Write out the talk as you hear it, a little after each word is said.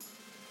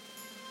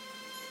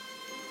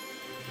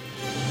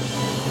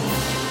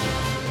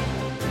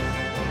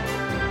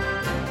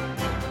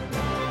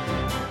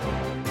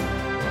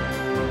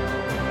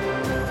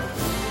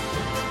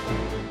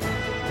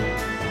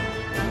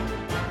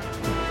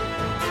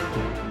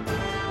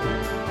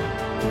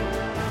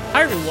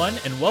Hi everyone,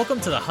 and welcome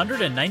to the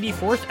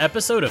 194th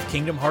episode of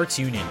Kingdom Hearts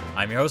Union.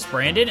 I'm your host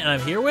Brandon, and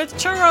I'm here with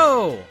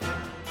Churro!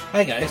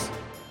 Hi guys.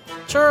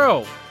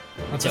 Churro!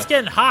 What's It's up?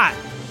 getting hot.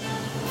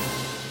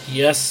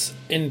 Yes,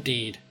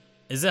 indeed.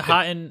 Is it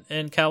hot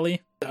in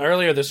Cali?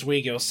 Earlier this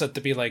week it was set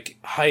to be like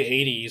high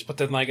 80s, but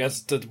then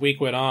as the week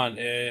went on,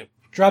 it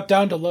dropped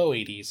down to low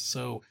 80s,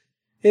 so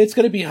it's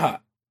gonna be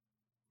hot.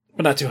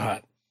 But not too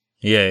hot.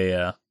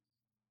 Yeah.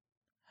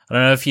 I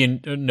don't know if you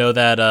know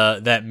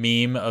that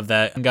meme of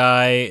that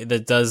guy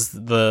that does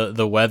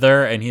the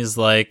weather, and he's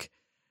like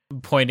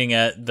pointing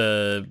at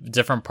the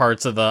different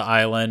parts of the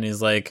island.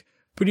 He's like,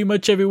 pretty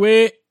much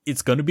everywhere,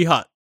 it's gonna be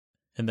hot.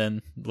 And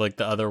then like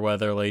the other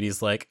weather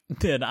lady's like,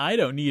 then I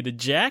don't need a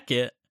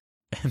jacket.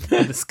 And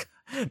then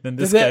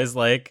this guy's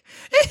like,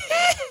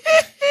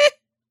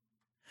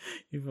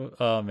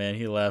 oh man,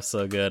 he laughs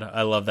so good.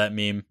 I love that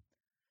meme.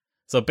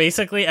 So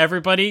basically,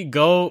 everybody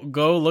go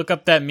look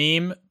up that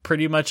meme.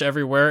 Pretty much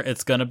everywhere,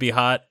 it's gonna be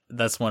hot.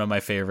 That's one of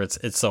my favorites.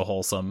 It's so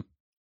wholesome.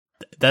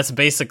 That's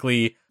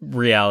basically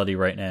reality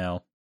right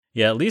now.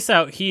 Yeah, at least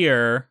out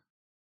here.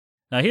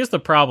 Now here's the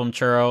problem,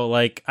 Churro.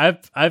 Like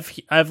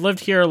I've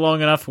lived here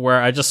long enough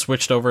where I just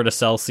switched over to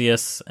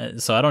Celsius,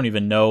 so I don't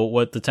even know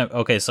what the temp.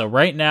 Okay, so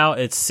right now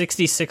it's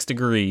 66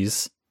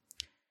 degrees,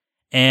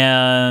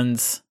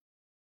 and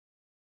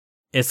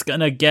it's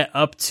gonna get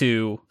up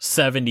to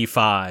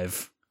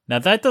 75. Now,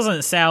 that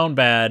doesn't sound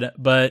bad,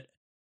 but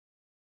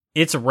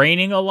it's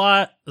raining a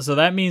lot, so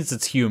that means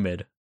it's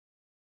humid.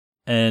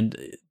 And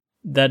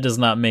that does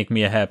not make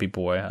me a happy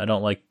boy. I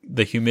don't like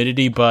the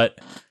humidity,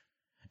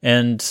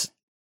 and,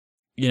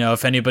 you know,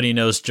 if anybody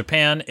knows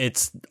Japan,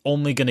 it's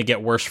only going to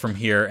get worse from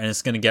here, and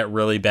it's going to get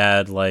really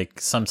bad. Like,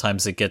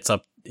 sometimes it gets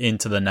up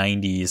into the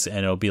 90s, and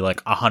it'll be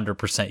like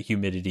 100%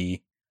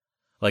 humidity.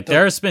 Like,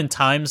 there's been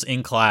times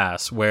in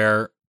class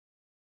where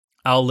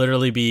I'll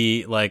literally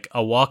be like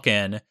a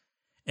walk-in.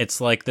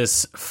 It's like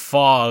this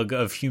fog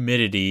of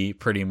humidity,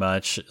 pretty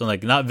much,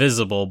 like not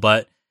visible,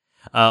 but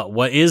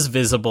what is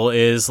visible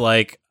is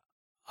like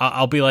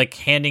I'll be like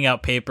handing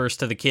out papers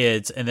to the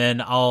kids, and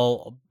then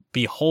I'll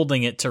be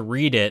holding it to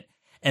read it,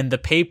 and the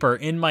paper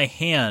in my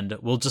hand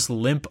will just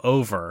limp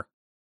over,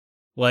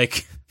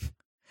 like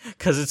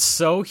because it's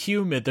so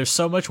humid. There's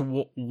so much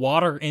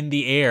water in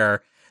the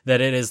air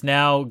that it has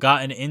now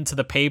gotten into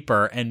the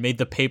paper and made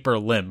the paper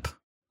limp.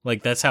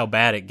 Like, that's how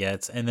bad it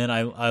gets. And then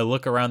I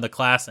look around the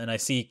class and I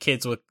see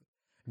kids with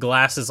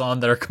glasses on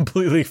that are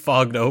completely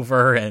fogged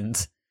over,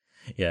 and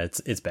yeah,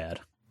 it's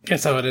bad.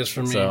 That's how it is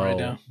for me right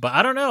now. But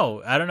I don't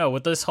know.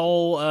 With this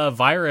whole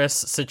virus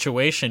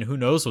situation, who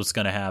knows what's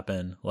going to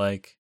happen?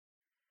 Like,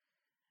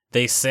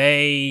 they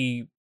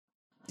say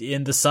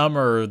in the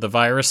summer the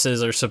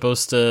viruses are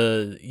supposed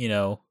to, you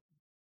know,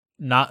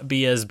 not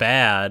be as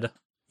bad,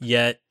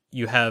 yet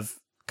you have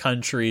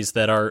countries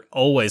that are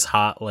always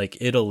hot, like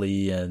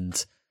Italy,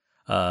 and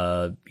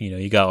you know,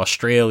 you got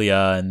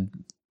Australia and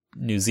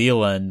New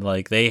Zealand.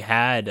 Like, they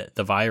had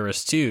the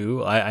virus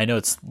too. I know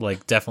it's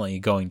like definitely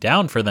going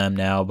down for them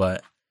now,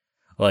 but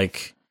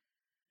like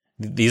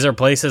these are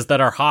places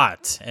that are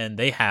hot and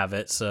they have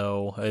it,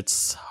 so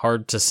it's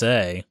hard to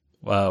say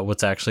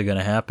what's actually going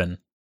to happen.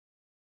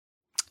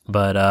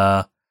 But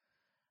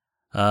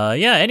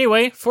yeah,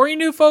 anyway, for you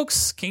new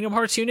folks, Kingdom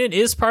Hearts Union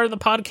is part of the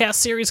podcast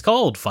series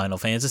called Final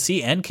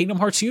Fantasy and Kingdom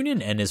Hearts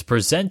Union, and is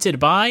presented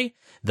by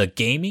the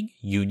Gaming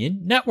Union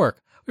Network.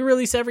 We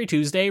release every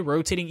Tuesday,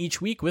 rotating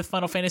each week with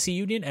Final Fantasy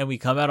Union, and we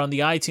come out on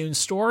the iTunes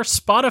Store,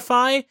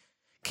 Spotify,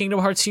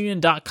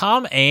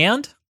 KingdomHeartsUnion.com,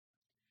 and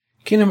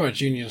Kingdom Hearts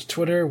Union's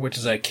Twitter, which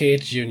is at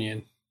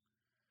KHUnion.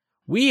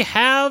 We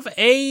have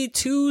a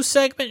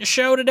 2-segment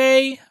show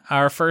today.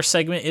 Our first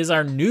segment is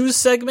our news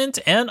segment,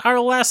 and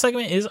our last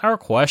segment is our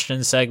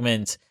question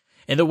segment.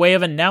 In the way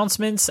of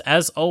announcements,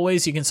 as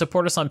always, you can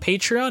support us on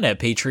Patreon at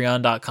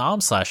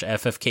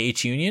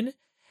patreon.com/FFKHUnion.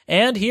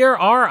 And here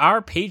are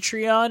our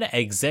Patreon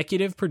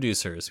executive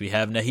producers. We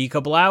have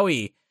Nahika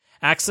Blaui,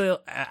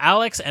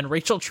 Alex and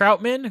Rachel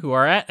Troutman, who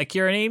are at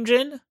Akira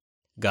Namejin,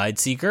 Guide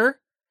Seeker,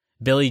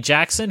 Billy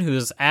Jackson,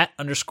 who's at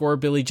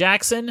 _Billy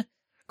Jackson,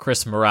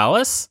 Chris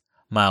Morales,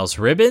 Miles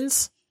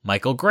Ribbons,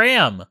 Michael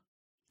Graham,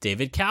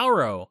 David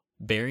Calrow,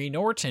 Barry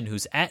Norton,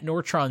 who's at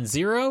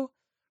Nortron0,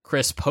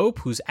 Chris Pope,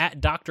 who's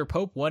at Dr.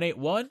 Pope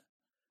 181,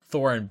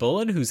 Thorin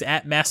Bullen, who's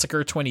at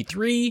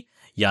Massacre23,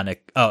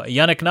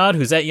 Yannick Nod,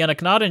 who's at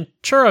Yannick Nod, and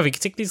Churro, if you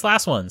can take these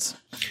last ones.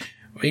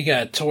 We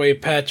got Toy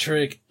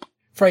Patrick,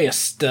 Freya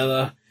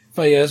Stella,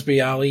 Fayez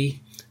Bialy,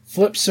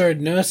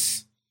 Flipsard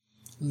Nuss,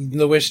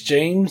 Lewis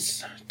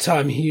James,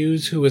 Tom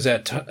Hughes, who is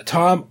at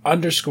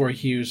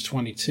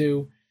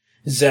Tom_Hughes22,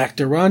 Zach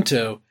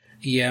Duranto,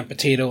 Yam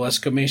Potato !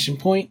 Rachel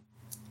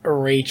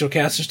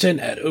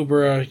Casterton at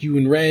Ubera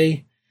Yoon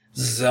Ray,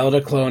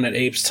 Zelda Clone at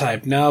Apes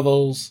Type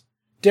Novels,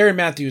 Darren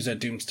Matthews at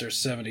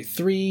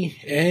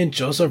Doomster73, and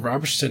Joseph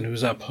Robertson,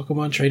 who's at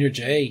Pokemon Trainer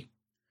J.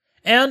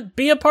 And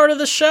be a part of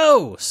the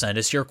show. Send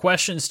us your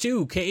questions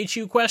to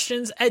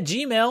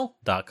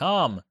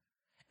khuquestions@gmail.com.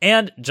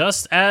 And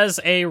just as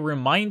a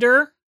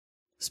reminder,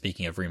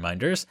 speaking of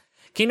reminders,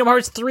 Kingdom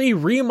Hearts 3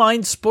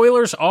 Remind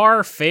spoilers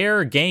are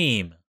fair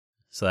game.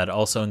 So that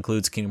also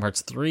includes Kingdom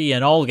Hearts 3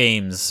 and all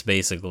games,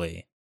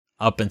 basically,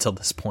 up until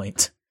this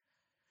point.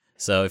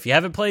 So if you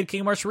haven't played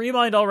Kingdom Hearts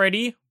Remind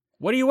already,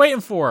 what are you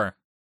waiting for?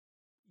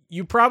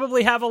 You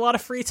probably have a lot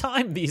of free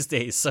time these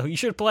days, so you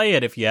should play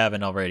it if you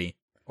haven't already.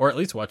 Or at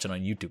least watch it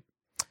on YouTube.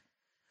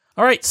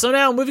 Alright, so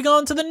now moving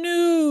on to the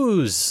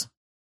news.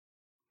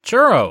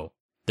 Churro,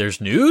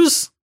 there's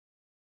news?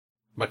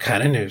 What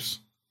kind of news?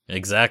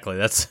 Exactly,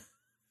 that's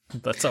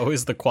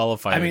always the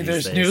qualifier. I mean,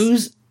 these there's days.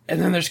 news,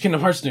 and then there's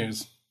Kingdom Hearts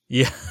news.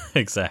 Yeah,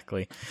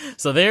 exactly.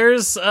 So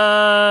there's, we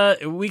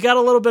got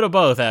a little bit of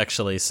both,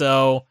 actually.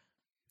 So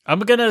I'm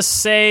gonna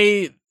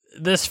say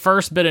this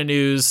first bit of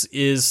news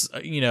is,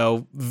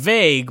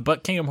 vague,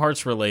 but Kingdom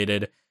Hearts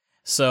related.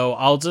 So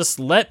I'll just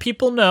let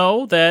people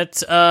know that,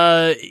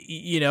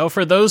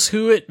 for those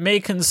who it may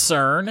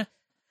concern,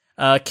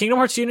 Kingdom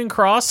Hearts Union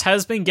Cross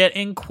has been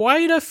getting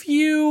quite a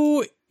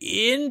few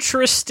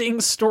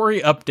interesting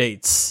story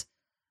updates.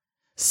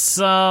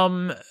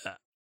 Some,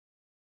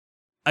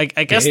 I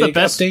guess big the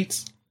best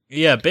updates.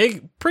 Yeah,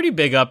 pretty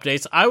big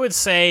updates. I would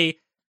say,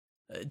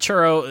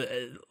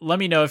 Churro, let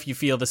me know if you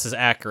feel this is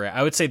accurate.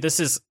 I would say this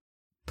is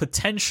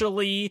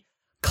potentially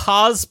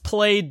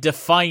cosplay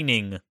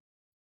defining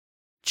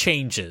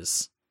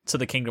changes to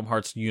the Kingdom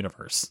Hearts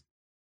universe.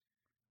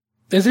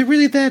 Is it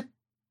really that?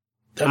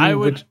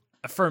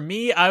 For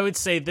me, I would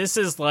say this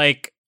is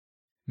like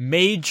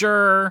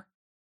major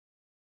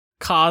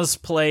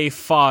cosplay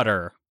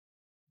fodder,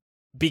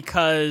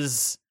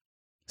 because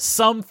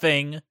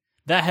something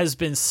that has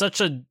been such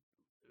a,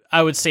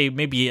 I would say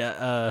maybe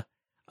an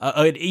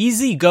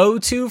easy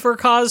go-to for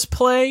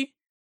cosplay,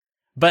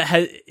 but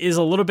is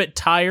a little bit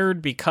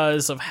tired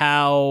because of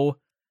how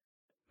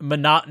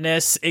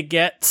monotonous it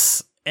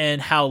gets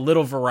and how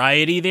little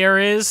variety there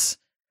is,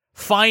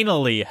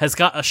 finally has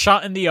got a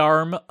shot in the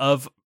arm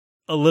of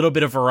a little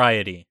bit of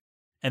variety.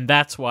 And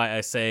that's why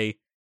I say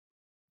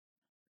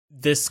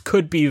this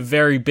could be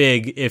very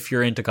big if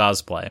you're into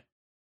cosplay.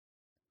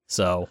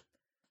 So,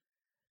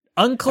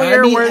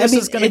 unclear where this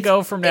is going to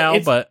go from now,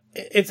 but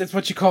it's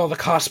what you call the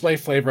cosplay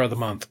flavor of the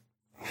month.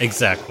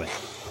 Exactly.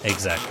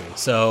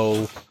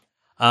 So,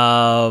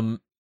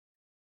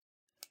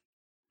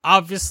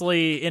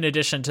 obviously, in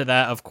addition to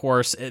that, of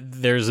course,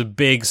 there's a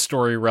big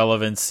story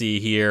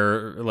relevancy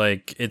here.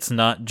 Like, it's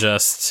not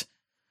just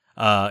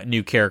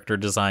new character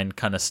design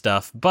kind of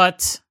stuff,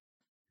 but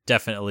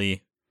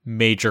definitely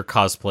major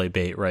cosplay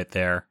bait right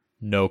there.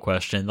 No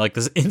question. Like,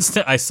 this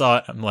instant I saw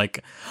it, I'm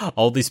like,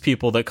 all these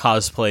people that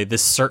cosplay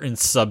this certain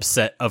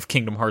subset of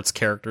Kingdom Hearts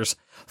characters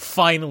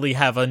finally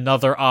have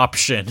another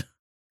option,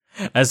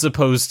 as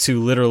opposed to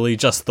literally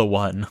just the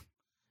one.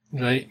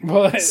 Right.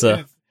 Well,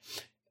 actually,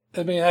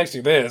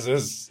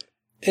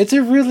 it's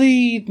a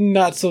really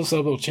not so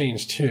subtle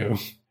change too.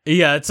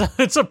 Yeah,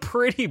 it's a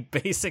pretty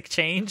basic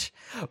change,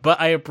 but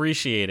I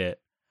appreciate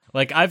it.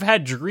 Like, I've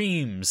had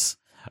dreams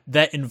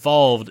that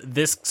involved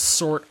this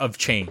sort of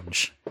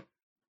change.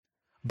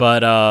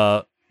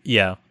 But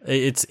yeah,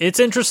 it's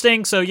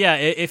interesting. So yeah,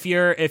 if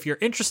you're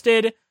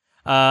interested,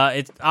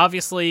 it's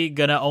obviously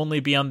gonna only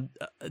be on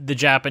the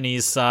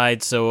Japanese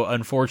side. So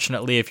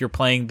unfortunately, if you're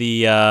playing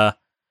the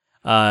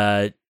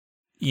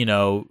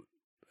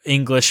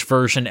English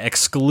version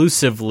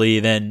exclusively,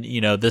 then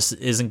this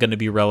isn't going to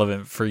be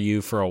relevant for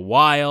you for a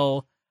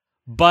while.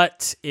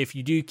 But if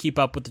you do keep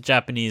up with the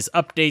Japanese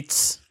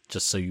updates,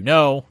 just so you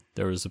know,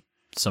 there was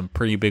some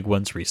pretty big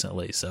ones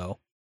recently, so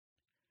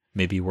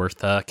maybe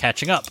worth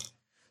catching up.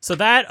 So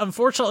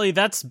unfortunately,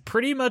 that's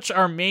pretty much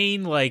our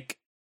main,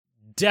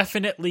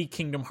 definitely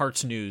Kingdom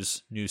Hearts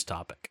news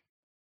topic.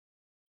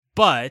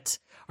 But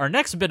our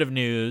next bit of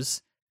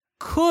news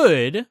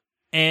could,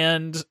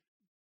 and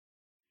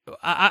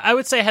I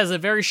would say has a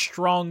very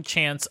strong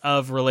chance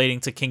of relating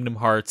to Kingdom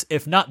Hearts,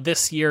 if not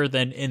this year,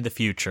 then in the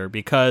future,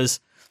 because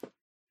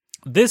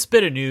this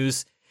bit of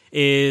news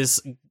is,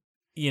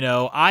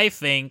 I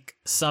think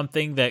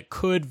something that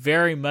could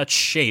very much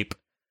shape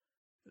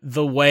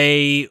the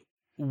way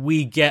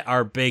we get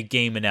our big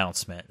game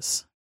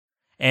announcements.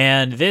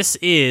 And this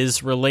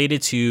is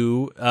related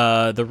to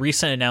the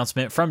recent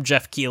announcement from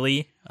Jeff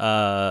Keighley,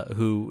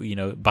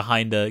 who,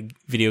 behind the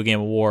Video Game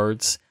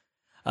Awards,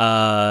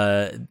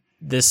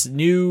 this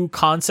new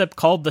concept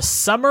called the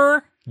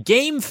Summer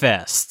Game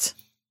Fest.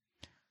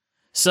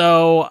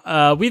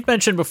 So, we've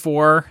mentioned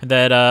before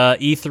that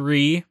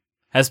E3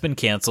 has been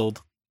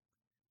canceled.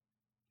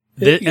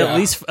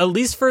 At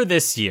least for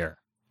this year.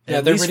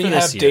 Yeah, they already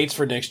have dates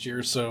for next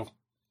year, so.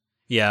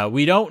 Yeah,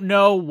 we don't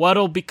know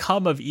what'll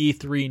become of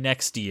E3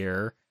 next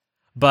year,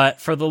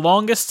 but for the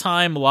longest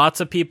time,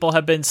 lots of people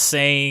have been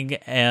saying,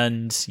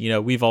 and,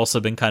 we've also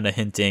been kind of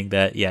hinting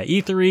that, yeah,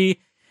 E3,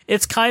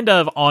 it's kind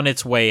of on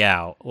its way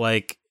out.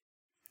 Like,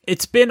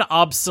 it's been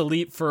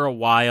obsolete for a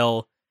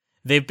while.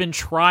 They've been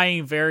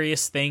trying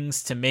various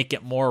things to make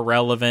it more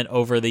relevant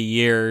over the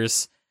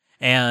years.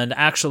 And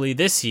actually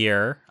this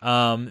year,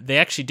 they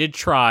actually did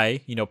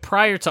try,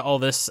 prior to all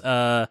this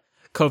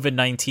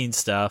COVID-19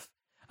 stuff,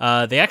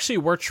 They actually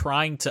were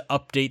trying to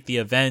update the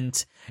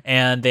event,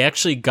 and they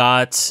actually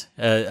got,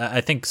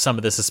 I think some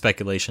of this is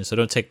speculation, so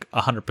don't take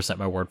 100%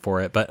 my word for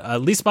it, but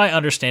at least my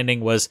understanding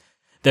was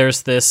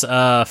there's this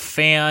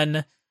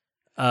fan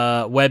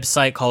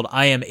website called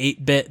I Am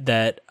 8-Bit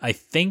that I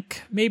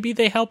think maybe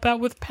they help out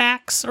with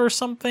PAX or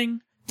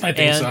something. I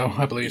think so.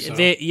 I believe so.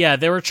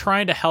 They were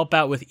trying to help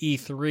out with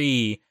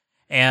E3,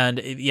 and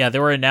they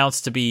were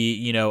announced to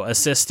be,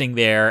 assisting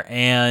there,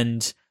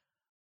 and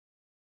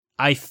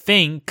I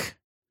think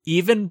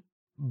even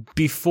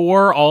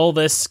before all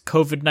this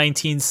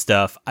COVID-19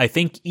 stuff, I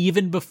think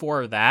even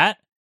before that,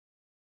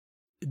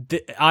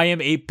 I Am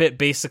 8-Bit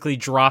basically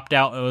dropped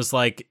out and was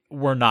like,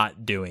 we're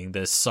not doing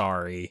this,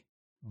 sorry,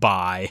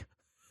 bye.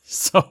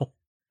 So,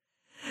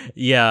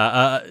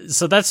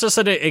 so that's just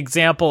an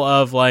example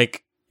of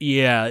like,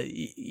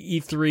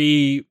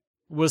 E3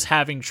 was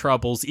having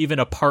troubles even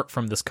apart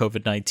from this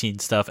COVID-19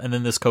 stuff, and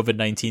then this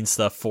COVID-19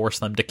 stuff forced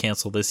them to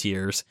cancel this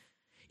year's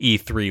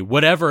E3,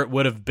 whatever it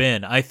would have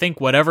been. I think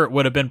whatever it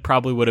would have been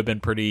probably would have been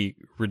pretty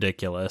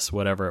ridiculous,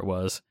 whatever it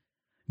was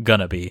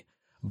gonna be.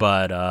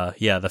 But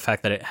the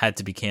fact that it had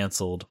to be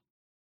canceled,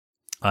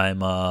 I'm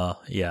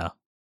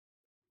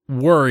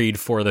worried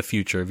for the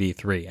future of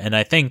E3. And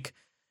I think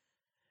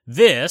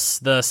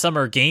the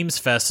Summer Games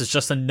Fest is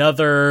just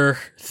another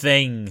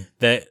thing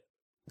that,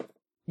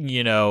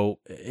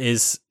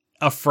 is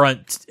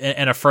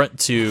an affront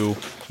to,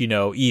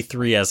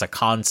 E3 as a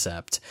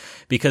concept.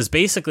 Because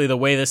basically the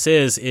way this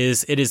is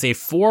it is a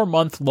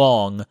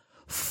 4-month-long,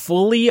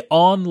 fully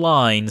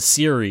online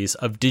series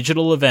of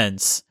digital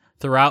events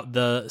throughout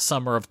the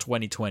summer of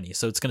 2020.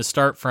 So it's going to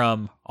start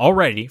from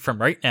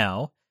right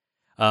now,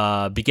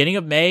 beginning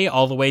of May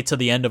all the way to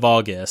the end of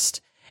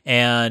August.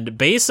 And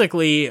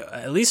basically,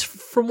 at least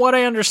from what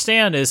I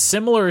understand, is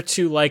similar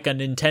to like a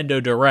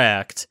Nintendo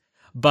Direct,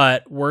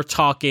 but we're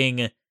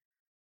talking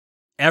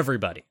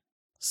everybody.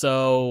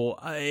 So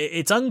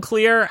it's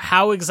unclear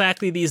how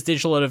exactly these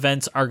digital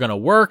events are going to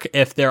work,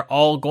 if they're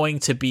all going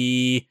to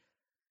be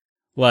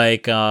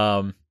like,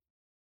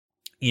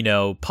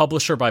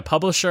 publisher by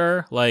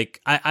publisher. Like,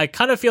 I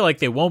kind of feel like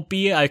they won't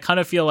be. I kind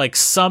of feel like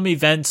some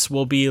events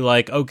will be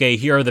like, okay,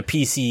 here are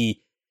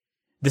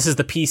this is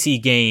the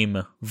PC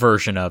game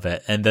version of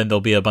it, and then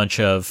there'll be a bunch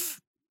of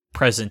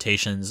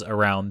presentations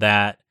around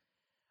that.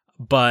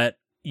 But,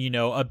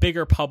 a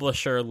bigger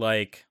publisher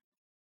like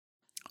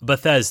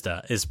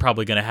Bethesda is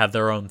probably going to have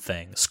their own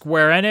thing.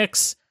 Square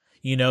Enix,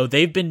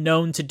 they've been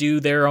known to do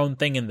their own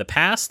thing in the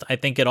past. I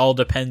think it all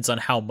depends on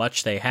how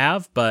much they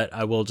have, but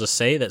I will just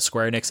say that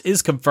Square Enix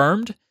is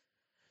confirmed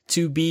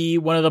to be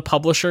one of the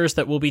publishers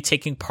that will be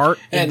taking part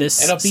in this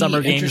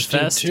Summer Games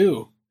Fest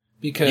too,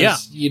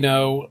 because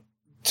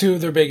two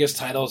of their biggest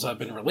titles have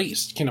been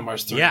released: Kingdom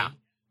Hearts 3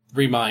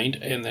 Remind,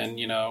 and then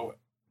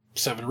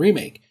 7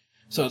 Remake.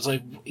 So it's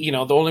like, the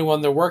only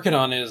one they're working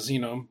on is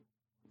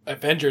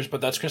Avengers,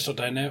 but that's Crystal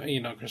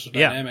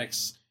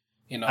Dynamics.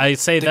 I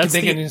say that's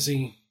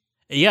see.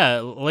 Yeah,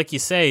 like you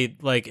say,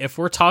 like if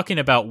we're talking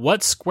about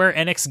what Square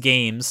Enix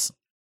games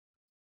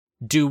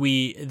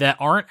that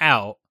aren't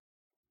out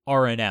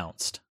are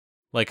announced,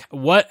 like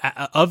what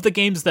of the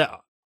games that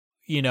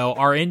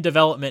are in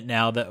development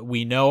now that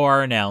we know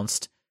are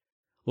announced,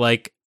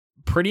 like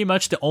pretty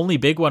much the only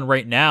big one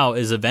right now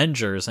is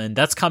Avengers, and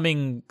that's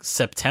coming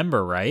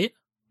September, right?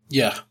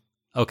 Yeah.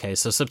 Okay,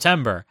 so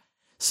September.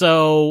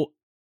 So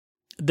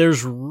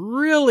there's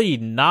really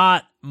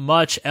not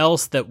much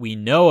else that we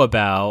know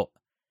about.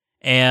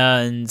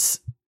 And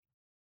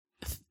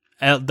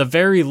at the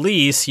very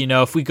least,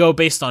 if we go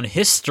based on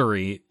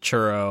history,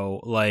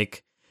 Churro,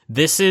 like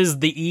this is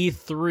the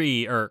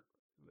E3, or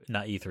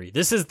not E3.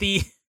 This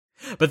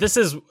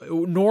is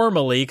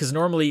normally, because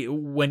normally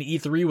when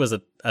E3 was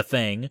a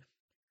thing,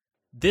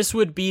 this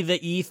would be the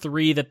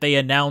E3 that they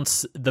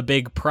announce the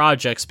big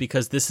projects,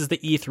 because this is the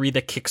E3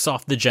 that kicks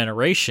off the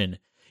generation.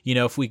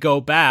 If we go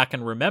back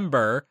and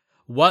remember,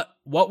 what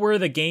were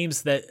the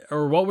games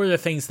what were the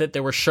things that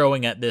they were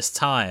showing at this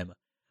time?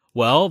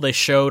 Well, they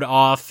showed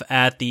off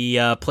at the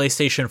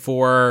PlayStation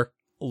 4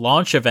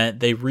 launch event,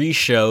 they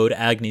re-showed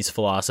Agni's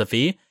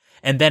Philosophy,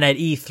 and then at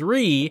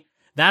E3,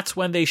 that's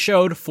when they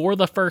showed for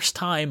the first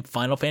time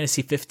Final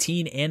Fantasy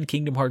 15 and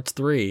Kingdom Hearts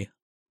 3.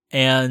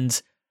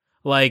 And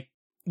like,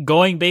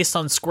 going based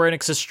on Square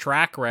Enix's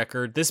track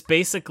record, this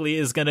basically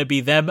is going to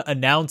be them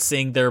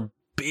announcing their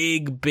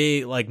big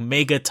like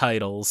mega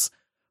titles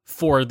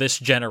for this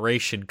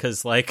generation.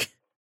 Because like,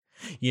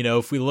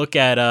 if we look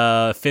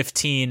at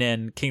 15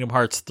 and Kingdom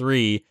Hearts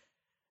 3,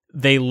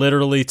 they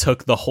literally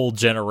took the whole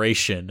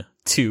generation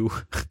to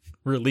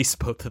release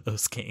both of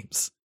those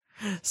games.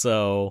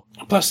 So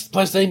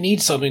plus they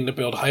need something to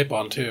build hype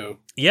on too.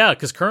 Yeah,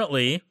 because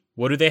currently,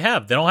 what do they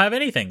have? They don't have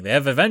anything. They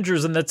have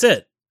Avengers, and that's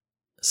it.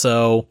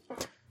 So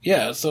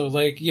yeah, so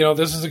like,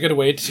 this is a good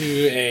way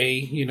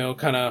to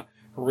kind of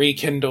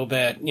rekindle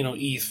that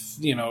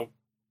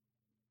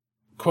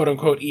quote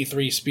unquote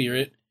E3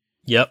 spirit.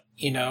 Yep.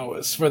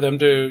 It's for them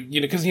to,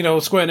 because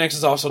Square Enix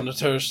is also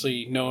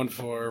notoriously known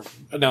for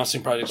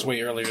announcing projects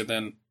way earlier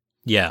than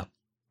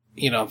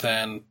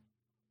than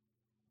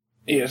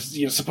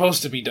is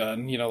supposed to be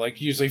done.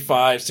 Like usually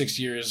 5-6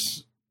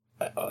 years,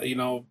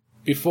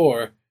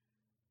 before.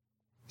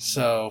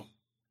 So.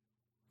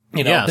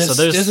 This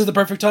is the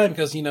perfect time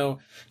because,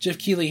 Jeff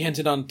Keighley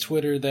hinted on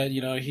Twitter that,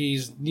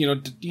 he's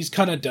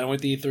kind of done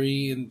with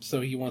E3 and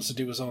so he wants to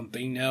do his own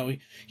thing now.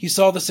 He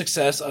saw the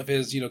success of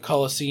his,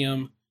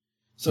 Coliseum.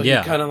 So he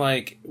kind of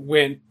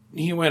went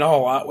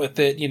all out with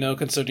it,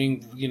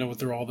 considering,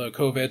 through all the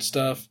COVID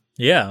stuff.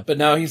 Yeah. But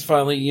now he's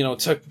finally,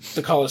 took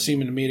the Coliseum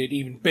and made it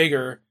even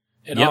bigger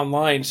and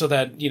online so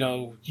that,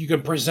 you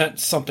can present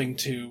something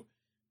to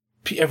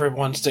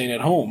everyone staying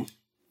at home.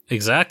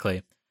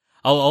 Exactly.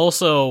 I'll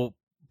also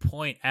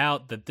point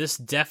out that this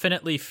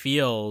definitely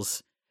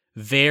feels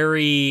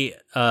very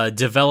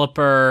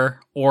developer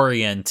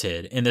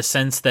oriented in the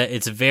sense that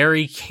it's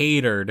very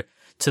catered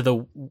to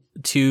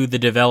the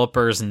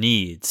developers'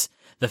 needs.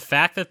 The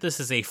fact that this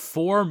is a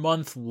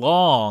 4-month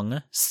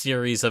long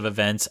series of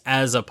events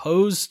as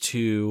opposed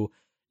to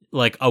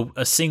like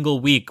a single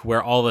week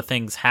where all the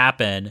things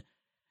happen,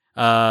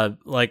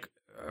 like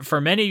for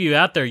many of you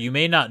out there, you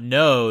may not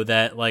know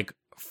that like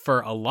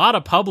for a lot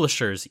of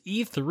publishers,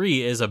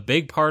 E3 is a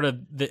big part of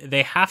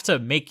they have to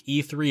make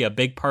E3 a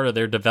big part of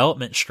their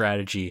development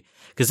strategy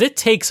because it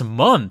takes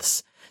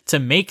months to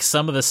make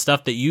some of the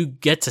stuff that you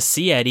get to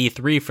see at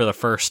E3 for the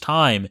first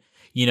time.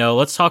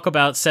 Let's talk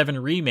about 7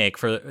 Remake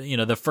for,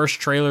 the first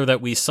trailer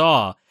that we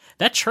saw.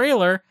 That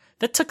trailer,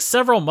 that took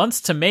several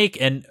months to make,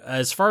 and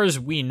as far as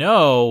we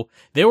know,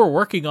 they were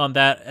working on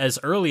that as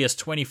early as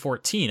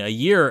 2014, a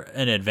year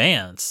in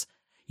advance.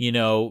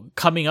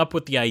 Coming up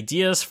with the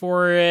ideas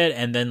for it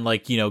and then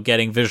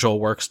getting Visual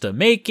Works to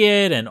make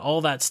it and all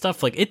that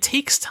stuff. Like it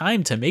takes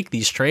time to make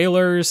these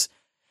trailers.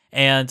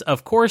 And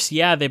of course,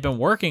 they've been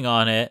working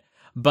on it,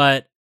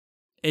 but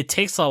it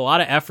takes a lot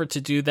of effort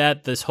to do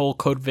that. This whole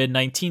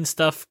COVID-19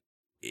 stuff,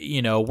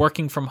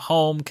 working from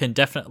home can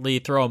definitely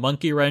throw a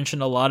monkey wrench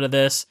in a lot of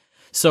this.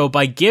 So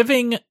by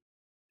giving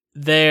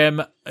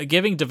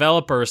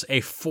developers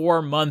a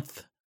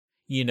 4-month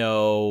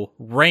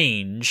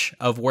range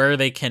of where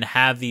they can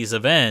have these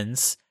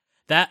events,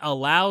 that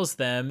allows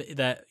them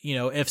that,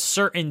 if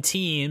certain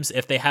teams,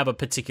 if they have a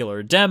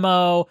particular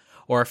demo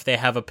or if they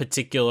have a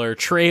particular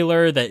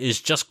trailer that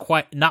is just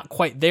not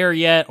quite there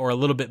yet or a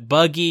little bit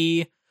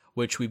buggy,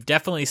 which we've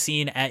definitely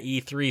seen at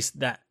E3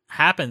 that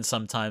happens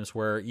sometimes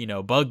where,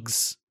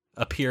 bugs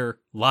appear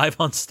live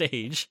on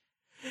stage.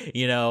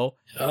 To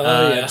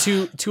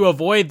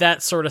avoid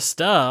that sort of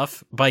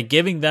stuff, by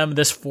giving them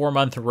this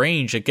 4-month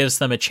range, it gives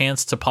them a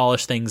chance to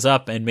polish things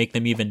up and make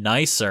them even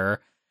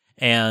nicer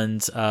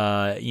and,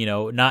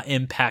 not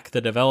impact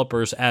the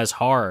developers as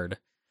hard.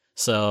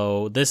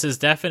 So this is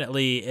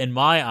definitely, in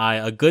my eye,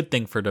 a good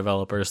thing for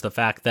developers, the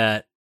fact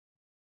that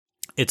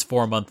it's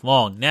 4-month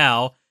long.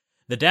 Now,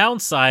 the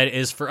downside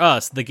is for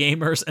us, the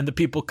gamers and the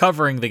people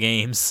covering the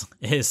games,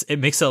 is it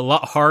makes it a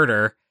lot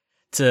harder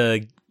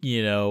to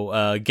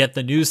get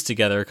the news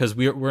together because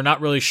we're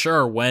not really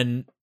sure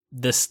when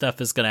this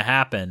stuff is going to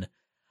happen.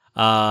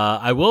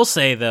 I will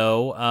say,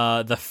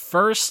 though, the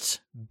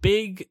first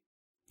big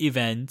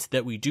event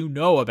that we do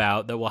know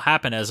about that will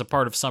happen as a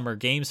part of Summer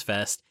Games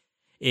Fest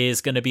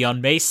is going to be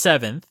on May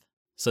 7th.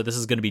 So this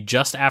is going to be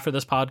just after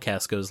this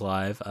podcast goes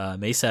live,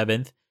 May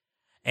 7th.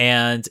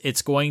 And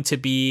it's going to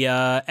be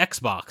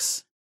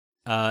Xbox.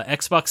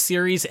 Xbox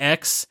Series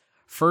X,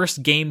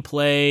 first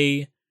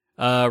gameplay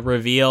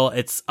reveal.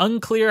 It's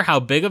unclear how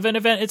big of an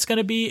event it's going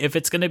to be, if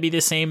it's going to be the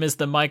same as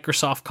the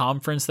Microsoft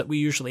conference that we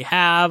usually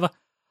have,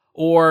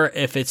 or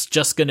if it's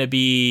just going to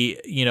be,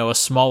 a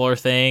smaller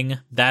thing.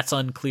 That's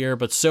unclear,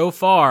 but so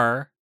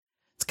far,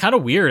 it's kind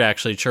of weird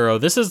actually, Churro.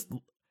 This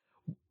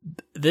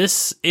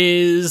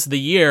is the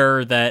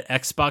year that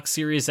Xbox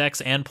Series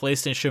X and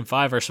PlayStation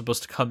 5 are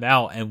supposed to come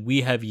out, and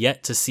we have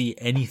yet to see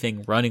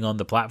anything running on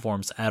the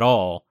platforms at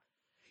all.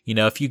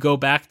 If you go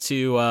back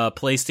to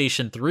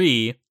PlayStation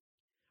 3,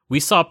 we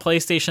saw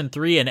PlayStation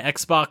 3 and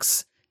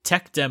Xbox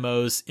tech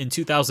demos in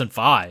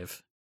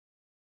 2005.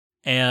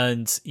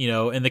 And,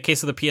 in the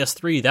case of the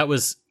PS3, that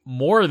was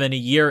more than a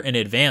year in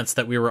advance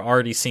that we were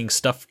already seeing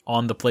stuff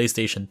on the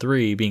PlayStation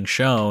 3 being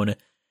shown.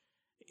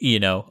 A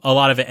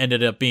lot of it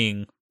ended up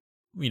being,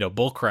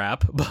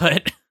 bullcrap,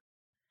 but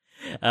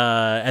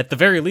at the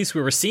very least,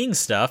 we were seeing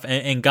stuff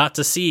and got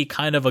to see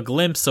kind of a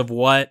glimpse of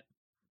what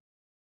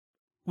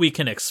we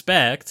can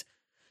expect.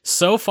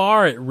 So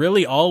far,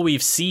 really all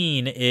we've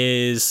seen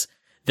is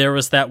there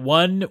was that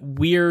one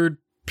weird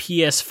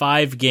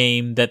PS5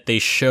 game that they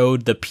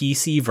showed the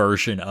PC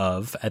version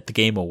of at the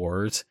Game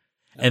Awards.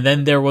 And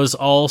then there was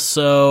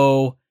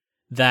also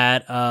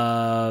that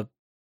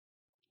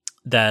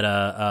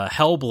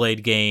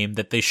Hellblade game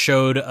that they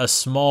showed a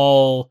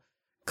small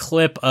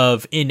clip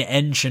of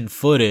in-engine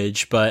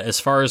footage, but as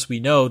far as we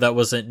know, that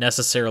wasn't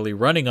necessarily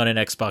running on an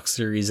Xbox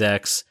Series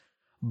X,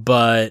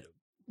 but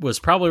was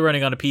probably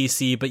running on a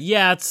PC. But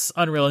yeah, it's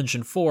Unreal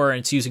Engine 4 and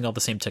it's using all the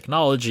same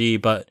technology,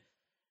 but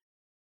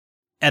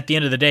at the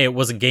end of the day, it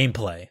wasn't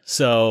gameplay.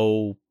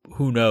 So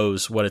who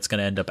knows what it's going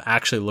to end up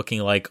actually looking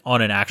like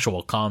on an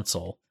actual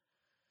console.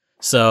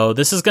 So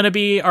this is going to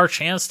be our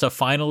chance to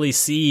finally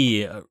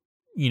see, a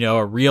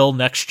real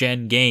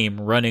next-gen game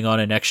running on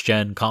a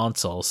next-gen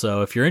console.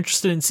 So if you're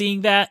interested in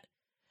seeing that,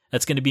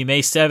 that's going to be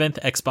May 7th,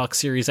 Xbox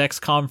Series X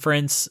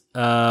conference.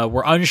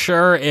 We're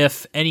unsure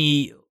if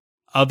any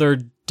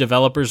other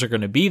developers are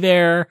going to be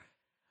there,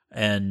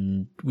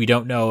 and we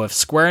don't know if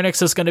Square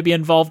Enix is going to be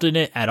involved in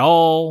it at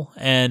all,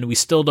 and we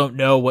still don't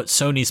know what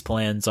Sony's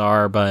plans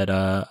are, but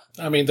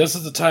I mean, this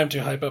is the time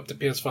to hype up the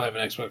PS5 and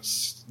Xbox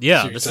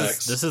Series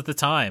X. This is the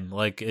time.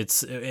 Like,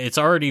 it's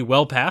already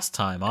well past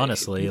time,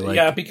 honestly.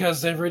 Yeah,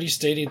 because they've already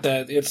stated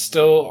that it's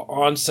still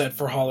on set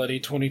for holiday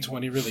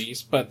 2020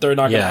 release, but they're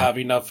not going to have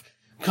enough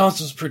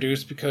consoles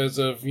produced because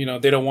of, they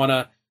don't want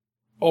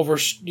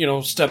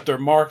to step their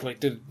mark like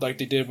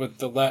they did with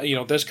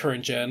this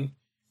current gen.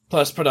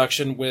 Plus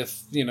production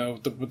with,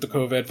 with the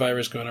COVID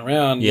virus going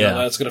around,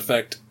 that's going to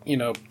affect,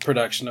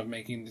 production of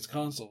making these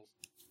consoles.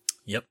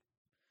 Yep.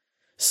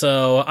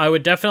 So I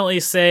would definitely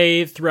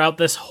say throughout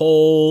this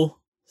whole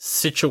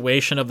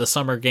situation of the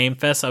Summer Game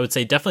Fest, I would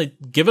say definitely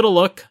give it a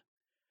look,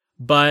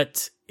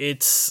 but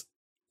it's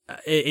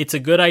a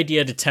good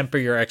idea to temper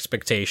your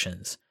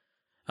expectations.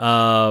 We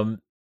don't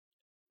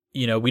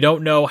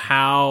know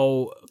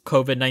how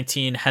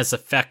COVID-19 has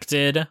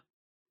affected,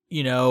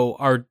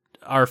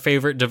 our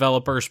favorite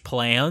developers'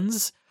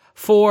 plans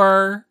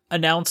for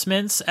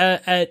announcements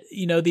at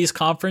these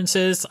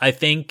conferences. I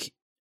think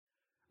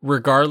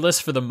regardless,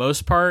 for the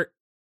most part,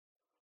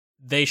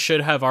 they should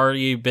have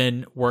already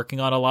been working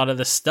on a lot of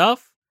this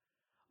stuff,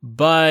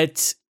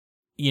 but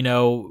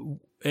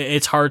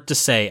it's hard to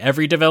say.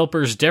 Every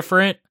developer is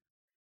different.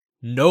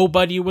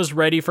 Nobody was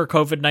ready for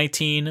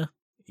COVID-19,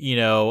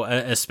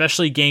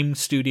 especially game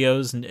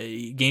studios.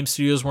 Game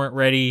studios weren't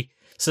ready.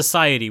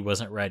 Society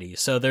wasn't ready.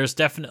 So there's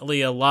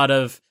definitely a lot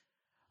of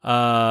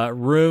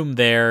room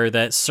there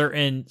that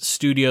certain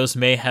studios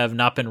may have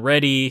not been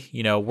ready.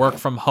 Work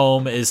from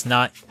home is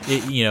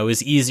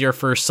is easier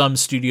for some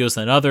studios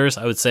than others.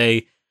 I would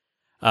say,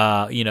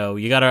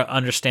 you got to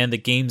understand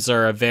that games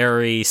are a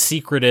very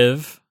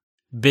secretive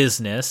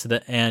business,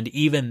 and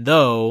even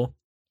though,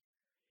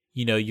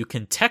 you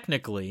can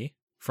technically,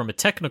 from a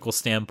technical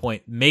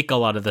standpoint, make a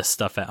lot of this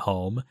stuff at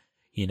home.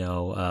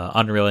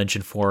 Unreal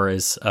Engine 4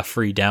 is a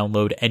free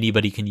download.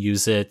 Anybody can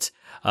use it.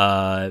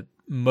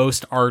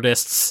 Most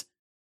artists,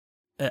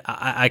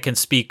 I can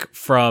speak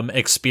from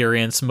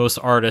experience, most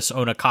artists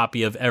own a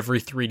copy of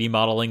every 3D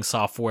modeling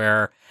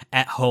software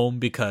at home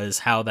because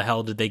how the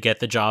hell did they get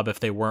the job if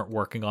they weren't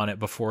working on it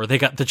before they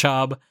got the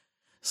job?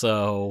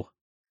 So,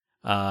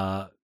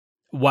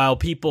 while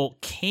people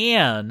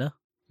can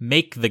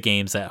make the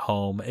games at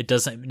home, it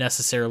doesn't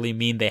necessarily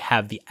mean they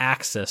have the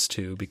access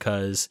to,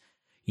 because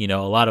a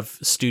lot of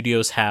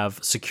studios have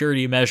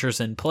security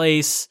measures in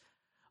place.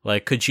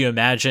 Like, could you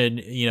imagine,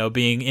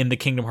 being in the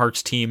Kingdom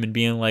Hearts team and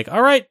being like,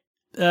 all right,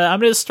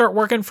 I'm going to start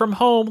working from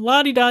home.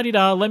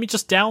 La-di-da-di-da. Let me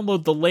just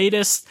download the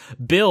latest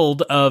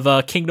build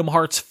of Kingdom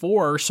Hearts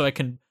 4 so I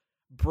can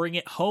bring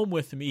it home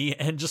with me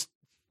and just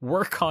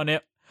work on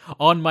it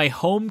on my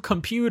home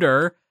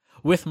computer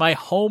with my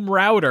home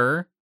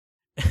router.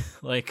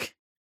 Like,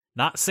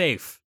 not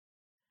safe.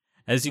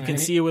 As you can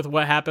see with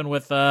what happened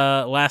with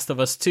Last of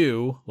Us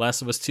 2,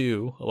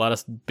 a lot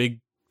of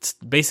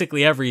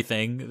basically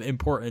everything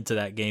important to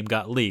that game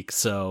got leaked.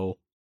 So,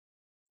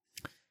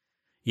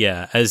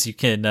 yeah, as you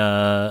can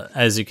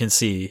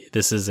see,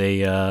 this is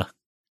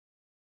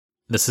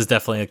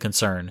definitely a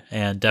concern,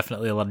 and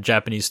definitely a lot of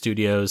Japanese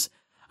studios,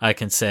 I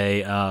can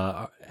say,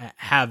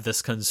 have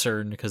this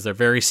concern because they're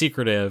very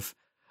secretive,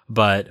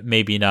 but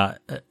maybe not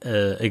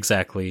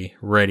exactly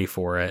ready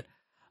for it.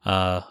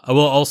 I will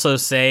also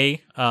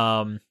say,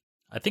 I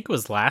think it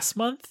was last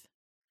month,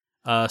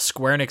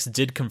 Square Enix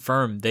did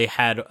confirm they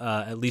had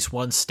at least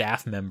one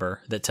staff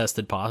member that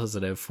tested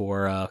positive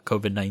for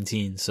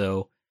COVID-19.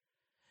 So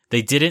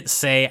they didn't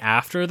say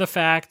after the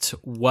fact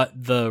what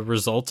the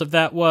result of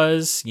that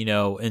was,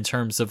 in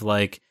terms of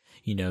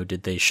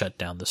did they shut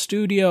down the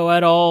studio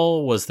at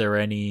all? Was there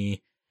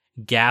any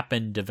gap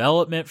in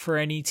development for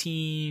any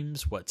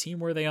teams? What team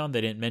were they on?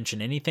 They didn't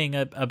mention anything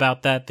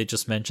about that. They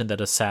just mentioned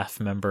that a staff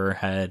member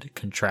had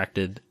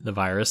contracted the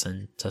virus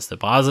and tested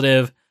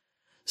positive.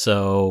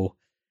 So,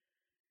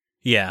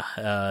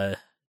 yeah,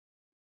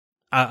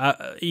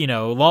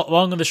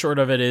 long and the short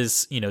of it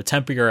is,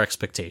 temper your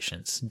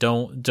expectations.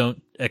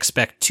 Don't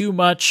expect too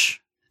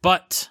much,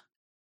 but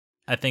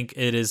I think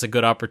it is a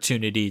good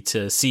opportunity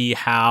to see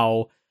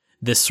how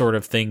this sort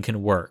of thing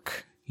can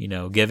work.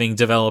 Giving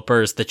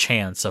developers the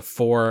chance of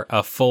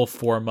a full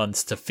 4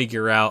 months to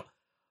figure out,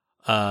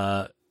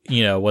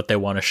 what they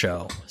want to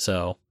show.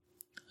 So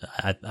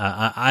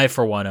I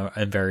for one,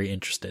 am very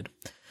interested.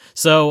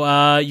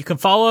 So you can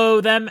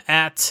follow them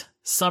at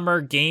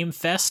Summer Game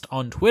Fest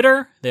on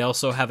Twitter. They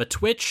also have a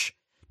Twitch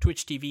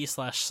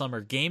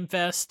TV/Summer Game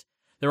Fest.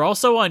 They're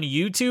also on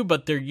YouTube,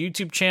 but their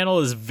YouTube channel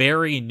is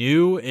very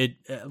new.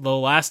 The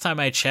last time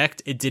I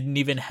checked, it didn't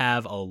even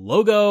have a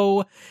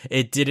logo.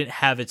 It didn't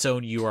have its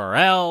own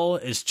URL.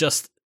 It's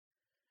just,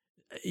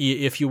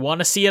 if you want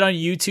to see it on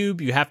YouTube,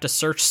 you have to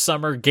search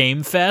Summer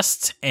Game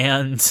Fest,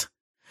 and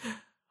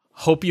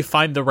hope you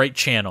find the right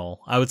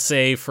channel. I would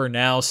say for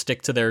now,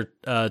 stick to their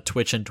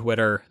Twitch and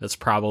Twitter. That's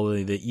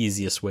probably the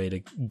easiest way to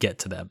get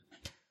to them.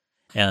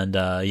 And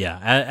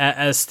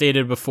as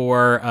stated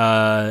before,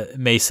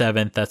 May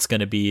 7th, that's going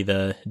to be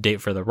the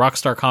date for the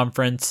Rockstar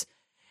Conference.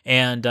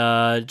 And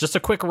just a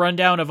quick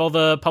rundown of all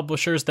the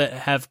publishers that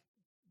have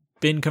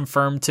been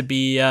confirmed to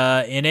be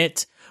in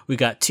it. We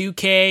got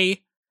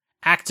 2K,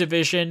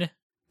 Activision,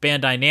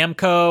 Bandai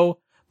Namco,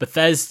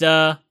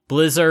 Bethesda,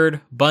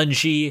 Blizzard,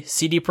 Bungie,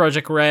 CD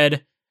Projekt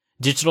Red,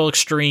 Digital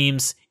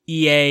Extremes,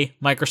 EA,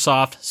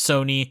 Microsoft,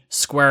 Sony,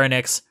 Square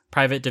Enix,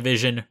 Private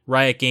Division,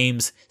 Riot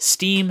Games,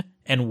 Steam,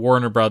 and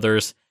Warner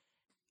Brothers.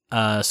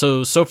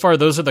 So far,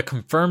 those are the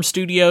confirmed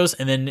studios,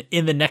 and then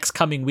in the next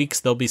coming weeks,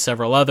 there'll be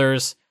several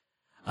others.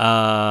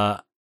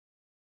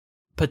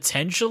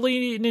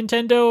 Potentially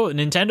Nintendo.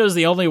 Nintendo's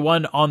the only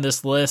one on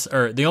this list,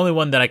 or the only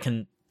one that I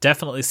can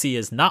definitely see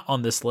is not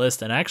on this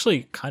list, and I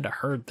actually kind of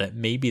heard that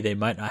maybe they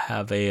might not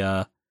have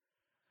a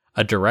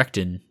direct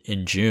in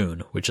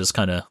June, which is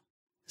kind of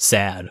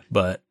sad,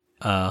 but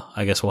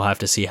I guess we'll have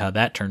to see how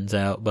that turns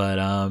out. But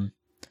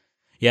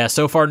yeah,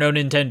 so far no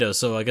Nintendo,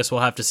 so I guess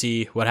we'll have to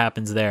see what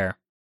happens there.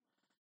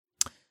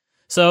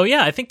 So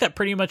yeah, I think that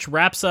pretty much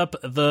wraps up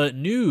the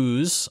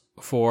news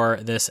for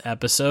this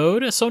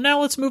episode. So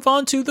now let's move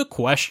on to the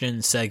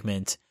question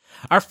segment.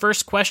 Our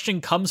first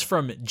question comes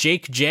from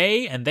Jake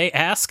J, and they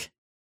ask,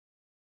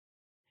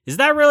 is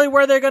that really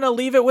where they're going to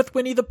leave it with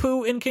Winnie the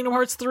Pooh in Kingdom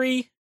Hearts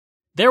 3?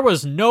 There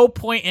was no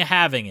point in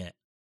having it.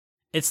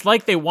 It's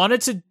like they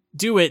wanted to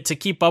do it to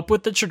keep up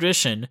with the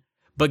tradition,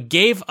 but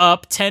gave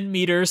up 10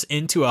 meters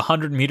into a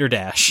 100-meter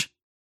dash.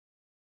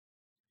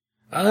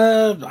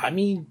 I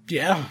mean,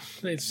 yeah,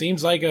 it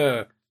seems like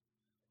a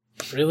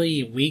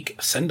really weak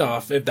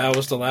send-off if that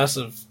was the last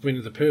of Winnie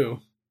the Pooh.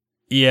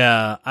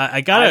 Yeah, I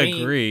gotta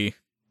agree.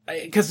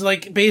 Because,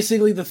 like,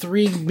 basically the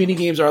 3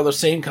 minigames are the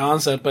same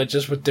concept, but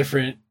just with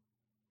different,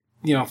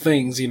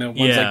 things, one's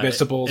like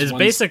vegetables. It's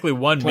basically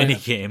one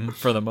minigame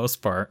for the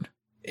most part.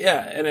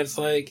 Yeah, and it's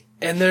like,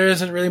 and there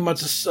isn't really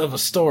much of a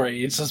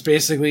story. It's just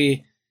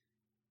basically,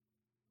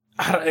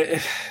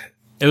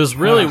 it was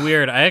really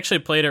weird. I actually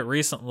played it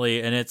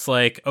recently, and it's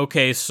like,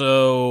 okay,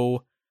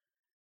 so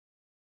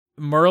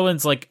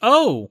Merlin's like,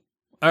 oh,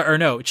 or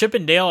no, Chip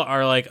and Dale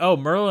are like, oh,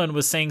 Merlin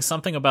was saying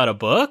something about a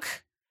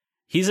book.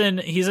 He's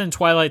in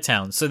Twilight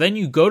Town. So then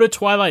you go to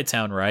Twilight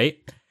Town, right?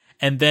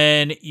 And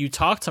then you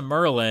talk to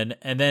Merlin,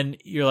 and then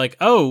you're like,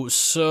 oh,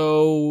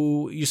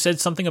 so you said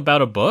something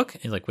about a book?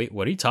 And he's like, wait,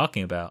 what are you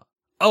talking about?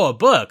 Oh, a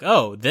book.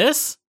 Oh,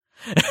 this?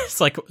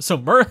 It's like, so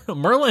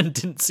Merlin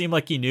didn't seem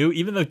like he knew,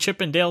 even though Chip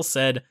and Dale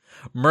said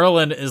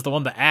Merlin is the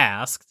one that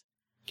asked.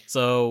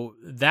 So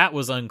that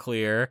was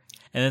unclear.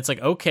 And it's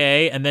like,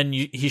 okay. And then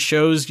he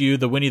shows you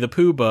the Winnie the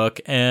Pooh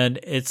book, and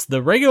it's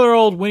the regular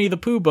old Winnie the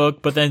Pooh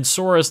book, but then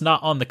Sora's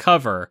not on the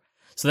cover.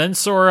 So then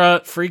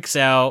Sora freaks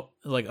out,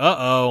 like,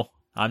 uh-oh,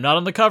 I'm not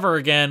on the cover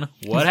again.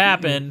 What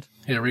happened?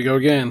 Here we go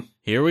again.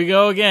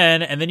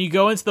 And then you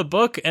go into the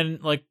book,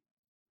 and like,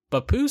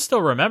 but Pooh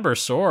still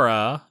remembers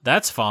Sora.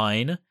 That's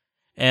fine.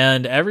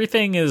 And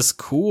everything is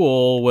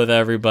cool with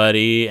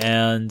everybody,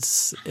 and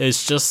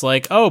it's just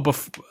like, oh,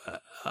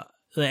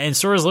 and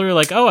Sora's literally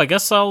like, oh, I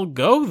guess I'll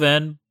go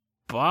then.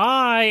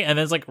 Bye. And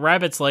then it's like,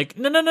 Rabbit's like,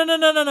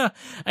 no.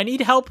 I need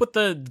help with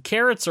the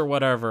carrots or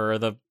whatever, or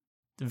the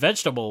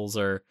vegetables,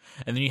 and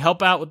then you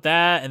help out with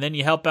that, and then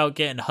you help out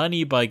getting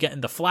honey by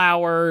getting the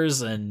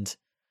flowers, and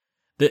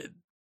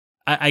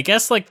I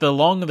guess like the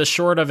long and the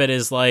short of it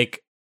is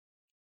like,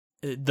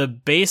 the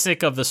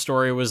basic of the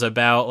story was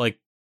about like,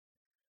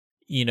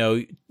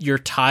 your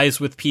ties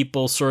with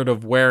people sort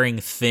of wearing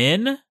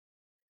thin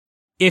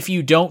if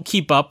you don't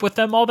keep up with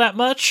them all that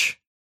much.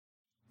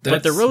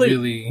 But they're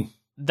really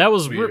that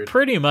was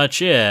pretty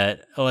much it.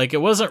 Like,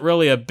 it wasn't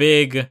really a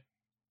big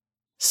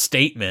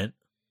statement.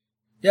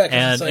 Yeah,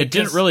 and like, it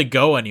didn't really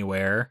go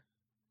anywhere.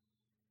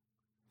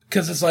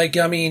 Because it's like,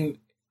 I mean,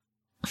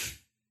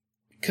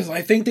 because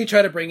I think they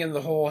try to bring in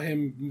the whole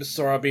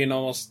Sora being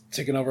almost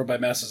taken over by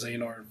Master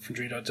Xehanort from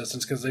Dream Drop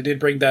Distance, because they did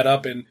bring that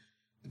up in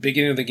the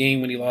beginning of the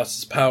game when he lost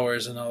his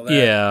powers and all that.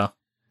 Yeah.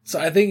 So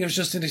I think it was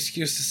just an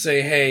excuse to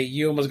say, hey,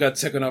 you almost got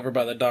taken over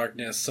by the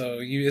darkness, so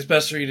it's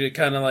best for you to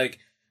kind of like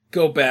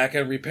go back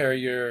and repair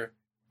your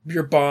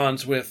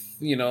bonds with,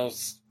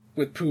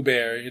 with Pooh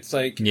Bear. It's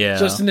like,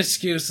 just an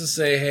excuse to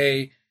say,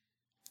 hey,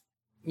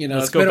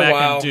 let's it's go been back a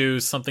while. and do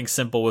something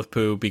simple with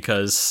Pooh,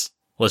 because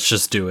let's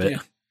just do it.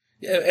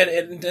 Yeah,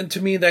 and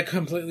to me, that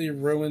completely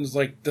ruins,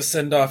 like, the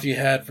send-off you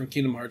had from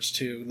Kingdom Hearts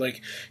 2.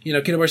 Like,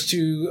 Kingdom Hearts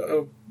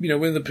 2,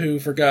 Winnie the Pooh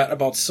forgot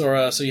about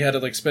Sora, so you had to,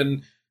 like,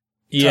 spend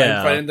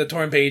time finding the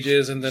torn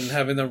pages and then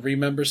having them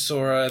remember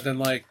Sora, and then,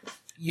 like,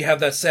 you have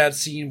that sad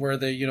scene where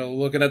they,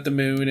 looking at the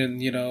moon,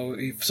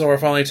 and, Sora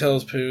finally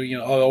tells Pooh,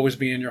 I'll always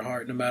be in your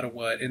heart no matter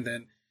what, and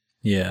then...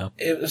 Yeah.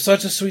 It was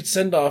such a sweet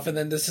send-off, and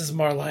then this is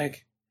more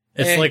like...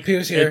 It's like...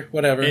 Pooh's here,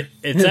 whatever.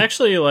 It's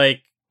actually,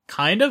 like,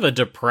 kind of a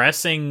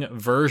depressing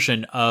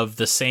version of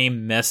the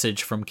same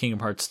message from Kingdom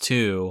Hearts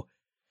 2.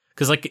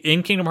 Because, like,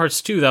 in Kingdom Hearts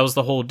 2, that was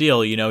the whole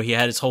deal. You know, he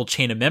had his whole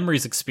Chain of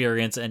Memories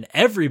experience, and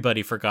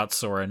everybody forgot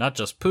Sora, not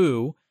just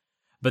Pooh.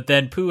 But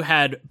then Pooh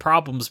had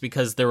problems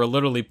because there were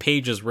literally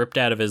pages ripped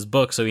out of his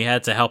book, so he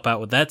had to help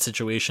out with that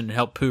situation and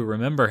help Pooh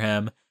remember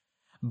him.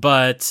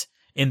 But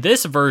in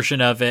this version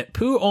of it,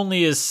 Pooh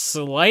only is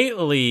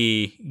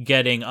slightly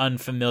getting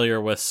unfamiliar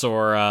with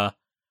Sora,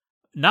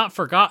 not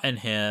forgotten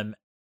him,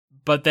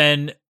 but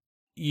then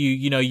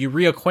you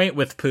reacquaint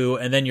with Pooh,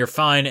 and then you're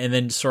fine, and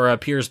then Sora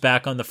appears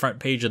back on the front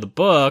page of the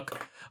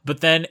book,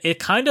 but then it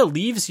kind of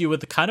leaves you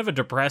with kind of a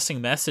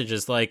depressing message.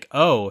 Is like,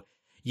 oh,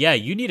 yeah,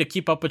 you need to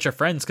keep up with your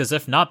friends, because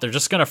if not, they're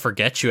just going to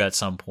forget you at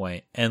some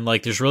point, and,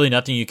 like, there's really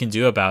nothing you can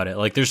do about it.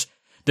 Like,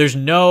 there's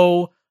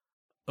no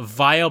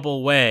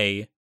viable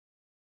way.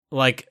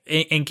 Like,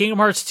 in Kingdom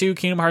Hearts 2,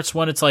 Kingdom Hearts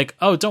 1, it's like,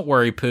 oh, don't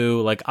worry,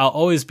 Pooh, like, I'll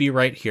always be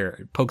right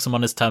here. Pokes him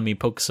on his tummy,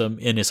 pokes him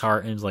in his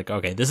heart, and it's like,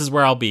 okay, this is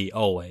where I'll be,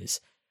 always.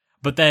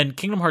 But then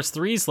Kingdom Hearts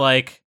 3 is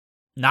like,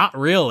 not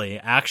really,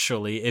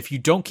 actually. If you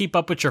don't keep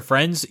up with your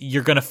friends,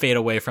 you're going to fade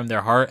away from their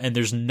heart, and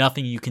there's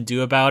nothing you can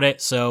do about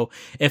it. So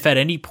if at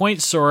any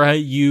point, Sora,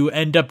 you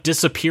end up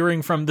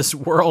disappearing from this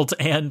world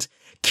and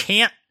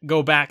can't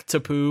go back to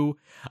Pooh,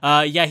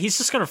 he's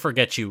just going to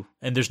forget you,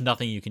 and there's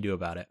nothing you can do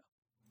about it.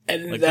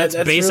 And like, that's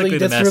basically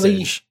the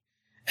message.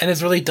 And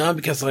it's really dumb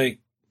because, like,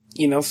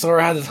 you know,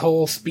 Sora had this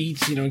whole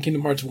speech, you know, in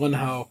Kingdom Hearts 1,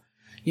 how,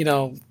 you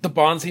know, the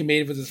bonds he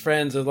made with his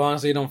friends, as long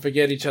as they don't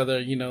forget each other,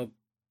 you know,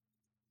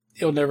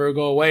 it'll never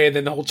go away. And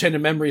then the whole Chain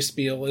of Memories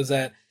spiel is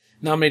that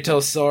Naminé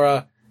tells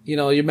Sora, you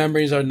know, your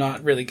memories are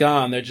not really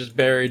gone. They're just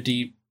buried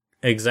deep.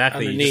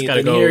 Exactly. Underneath. You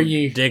just gotta go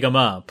dig them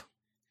up.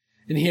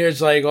 And here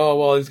it's like, oh,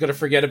 well, he's gonna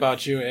forget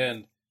about you,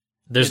 and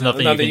there's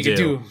nothing you can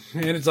do.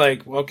 And it's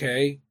like,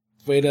 okay,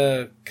 way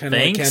to kind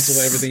of like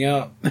cancel everything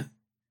out.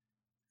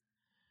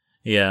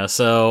 Yeah,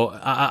 so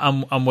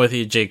I'm with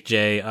you, Jake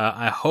J.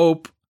 I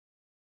hope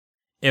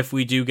if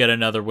we do get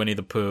another Winnie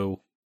the Pooh,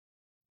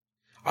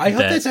 I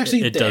hope that's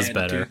actually it does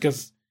better.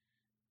 Because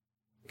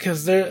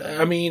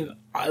there, I mean,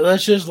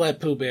 let's just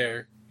let Pooh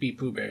Bear be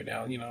Pooh Bear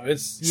now. You know,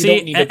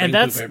 don't need to bring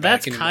that's Pooh Bear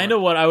back anymore. Kind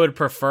of what I would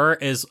prefer.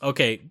 Is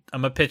okay.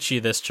 I'm gonna pitch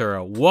you this,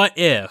 Churro. What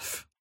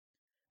if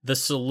the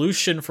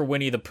solution for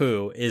Winnie the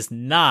Pooh is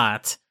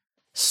not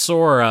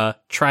Sora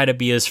try to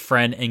be his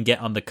friend and get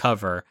on the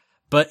cover,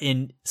 but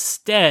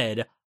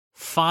instead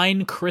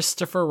find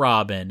Christopher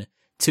Robin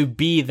to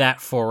be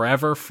that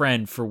forever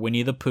friend for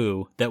Winnie the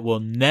Pooh that will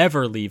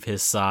never leave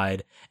his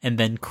side, and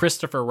then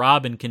Christopher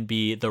Robin can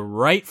be the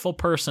rightful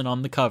person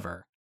on the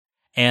cover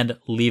and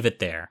leave it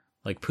there.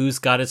 Like, Pooh's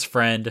got his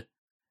friend,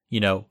 you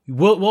know,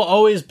 we'll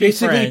always be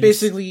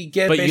friends,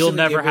 but you'll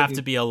never have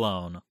to be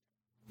alone.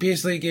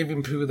 Basically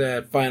giving Pooh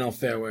that final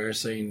farewell,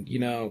 saying, you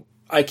know,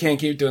 I can't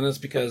keep doing this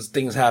because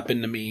things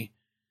happen to me.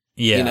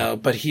 Yeah. You know,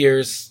 but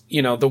here's,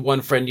 you know, the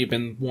one friend you've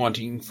been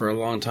wanting for a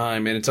long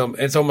time, and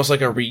it's almost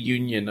like a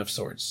reunion of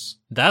sorts.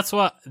 That's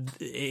what,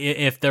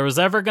 if there was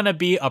ever going to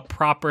be a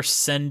proper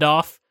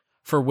send-off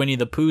for Winnie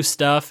the Pooh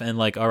stuff, and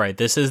like, all right,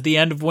 this is the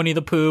end of Winnie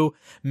the Pooh,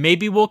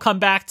 maybe we'll come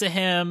back to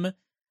him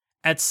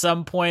at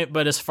some point,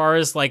 but as far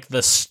as like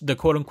the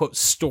quote-unquote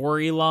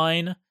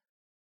storyline,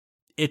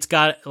 it's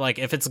got, like,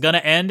 if it's going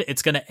to end,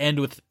 it's going to end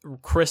with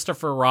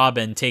Christopher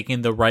Robin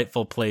taking the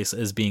rightful place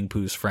as being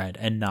Pooh's friend,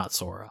 and not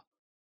Sora.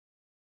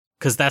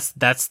 Because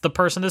that's the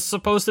person that's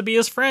supposed to be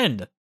his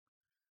friend.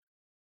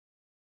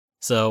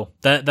 So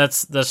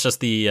that's just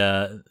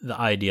the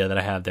idea that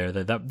I have there.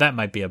 That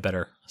might be a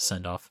better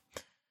send off.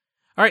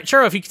 All right,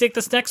 Churro, if you could take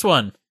this next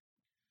one.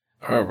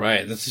 All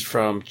right, this is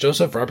from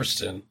Joseph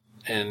Robertson,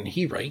 and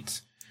he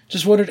writes,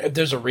 "Just wondered if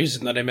there's a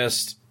reason that I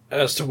missed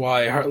as to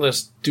why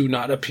Heartless do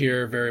not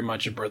appear very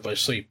much in Birth by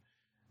Sleep.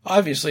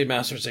 Obviously,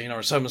 Master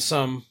Xehanort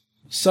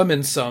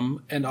summons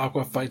some, and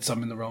Aqua fights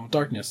some in the realm of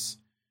darkness.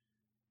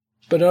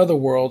 But in other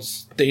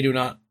worlds, they do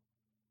not.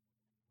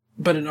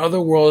 But in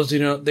other worlds,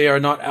 they are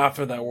not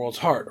after that world's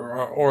heart,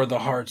 or the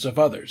hearts of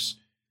others,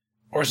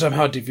 or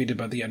somehow defeated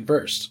by the end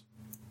burst.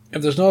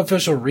 If there's no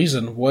official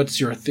reason, what's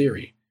your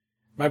theory?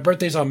 My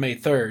birthday's on May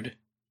 3rd,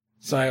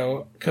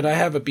 so could I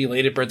have a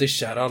belated birthday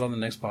shout-out on the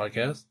next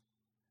podcast?"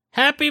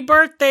 Happy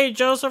birthday,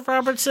 Joseph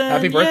Robertson!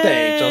 Happy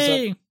birthday, Yay!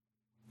 Joseph!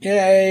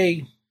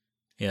 Yay!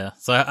 Yeah,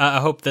 so I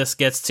hope this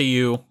gets to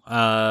you,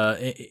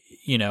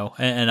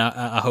 and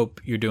I hope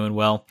you're doing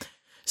well.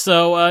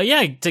 So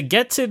to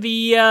get to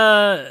the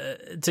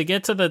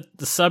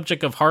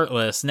subject of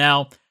Heartless.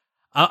 Now,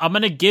 I'm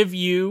gonna give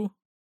you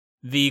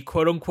the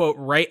quote unquote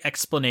right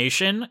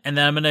explanation, and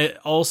then I'm gonna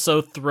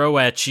also throw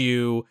at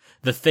you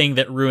the thing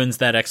that ruins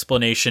that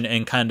explanation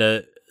and kind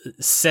of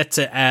sets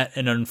it at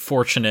an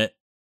unfortunate.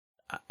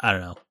 I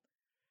don't know.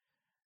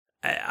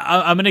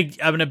 I'm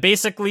gonna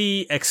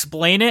basically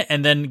explain it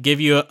and then give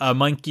you a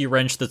monkey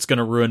wrench that's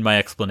gonna ruin my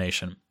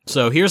explanation.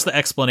 So here's the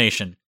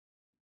explanation.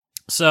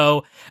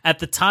 So at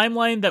the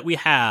timeline that we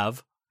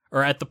have,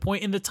 or at the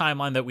point in the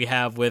timeline that we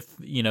have with,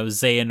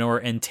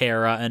 Xehanort and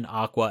Terra and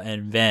Aqua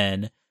and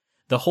Ven,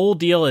 the whole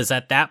deal is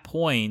at that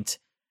point,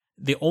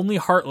 the only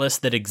Heartless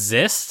that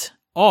exist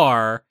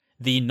are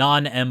the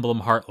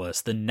non-emblem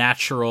Heartless, the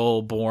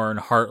natural-born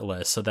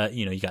Heartless, so that,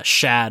 you got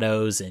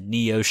Shadows and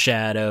Neo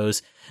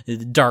Shadows,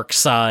 Dark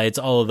Sides,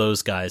 all of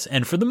those guys.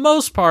 And for the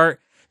most part,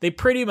 they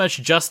pretty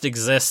much just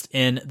exist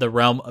in the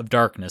realm of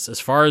darkness.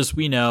 As far as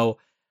we know,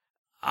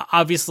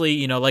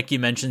 obviously, like you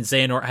mentioned,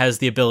 Xehanort has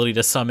the ability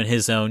to summon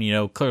his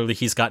own, clearly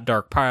he's got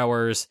dark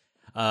powers.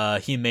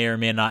 He may or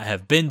may not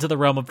have been to the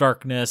realm of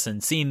darkness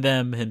and seen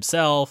them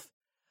himself.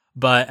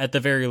 But at the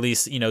very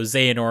least,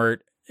 Xehanort,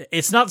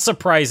 it's not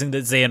surprising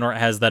that Xehanort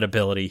has that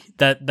ability.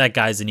 That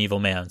guy's an evil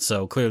man,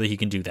 so clearly he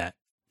can do that.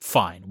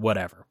 Fine,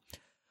 whatever.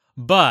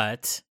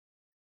 But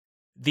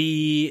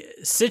the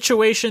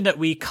situation that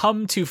we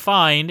come to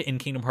find in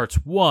Kingdom Hearts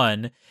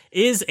 1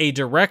 is a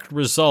direct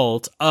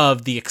result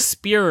of the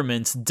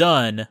experiments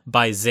done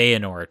by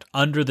Xehanort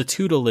under the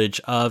tutelage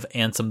of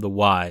Ansem the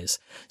Wise.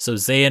 So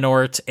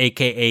Xehanort,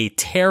 aka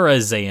Terra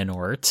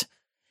Xehanort,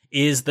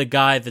 is the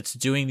guy that's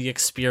doing the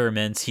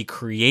experiments. He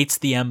creates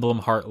the emblem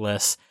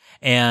Heartless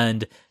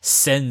and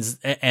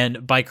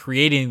by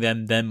creating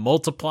them, then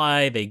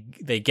multiply,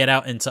 they get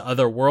out into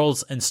other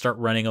worlds and start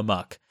running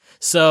amok.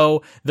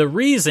 So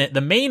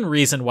the main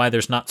reason why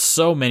there's not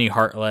so many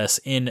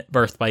Heartless in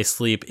Birth by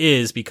Sleep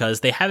is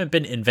because they haven't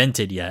been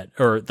invented yet,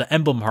 or the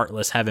emblem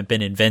Heartless haven't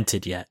been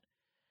invented yet.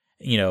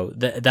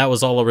 That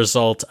was all a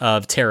result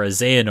of Terra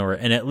Xehanort,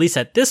 and at least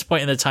at this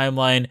point in the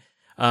timeline,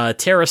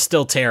 Terra's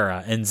still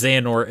Terra, and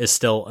Xehanort is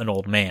still an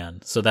old man.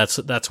 So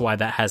that's why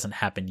that hasn't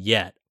happened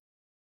yet.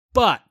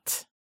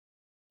 But,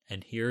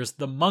 and here's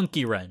the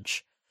monkey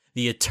wrench,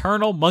 the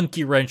eternal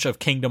monkey wrench of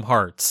Kingdom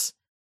Hearts.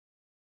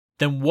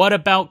 Then what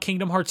about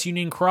Kingdom Hearts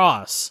Union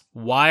Cross?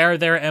 Why are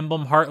there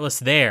emblem Heartless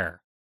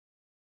there?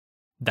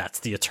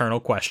 That's the eternal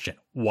question.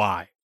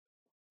 Why?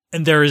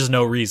 And there is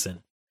no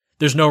reason.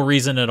 There's no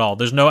reason at all.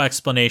 There's no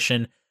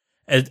explanation.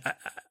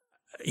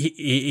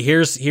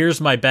 Here's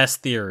my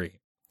best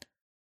theory.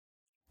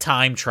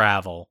 Time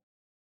travel.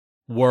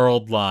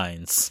 World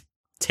lines.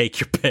 Take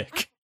your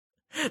pick.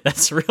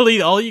 That's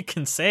really all you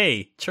can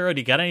say. Churro,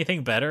 do you got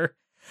anything better?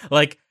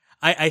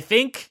 I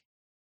think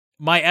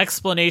my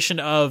explanation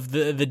of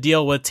the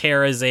deal with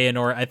Terra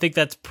Xehanort, I think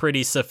that's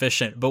pretty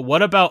sufficient. But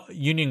what about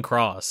Union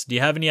Cross? Do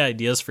you have any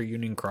ideas for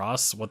Union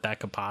Cross? What that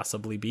could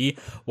possibly be?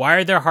 Why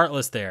are there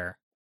Heartless there?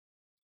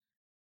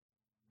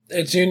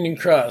 It's Union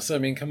Cross. I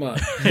mean, come on.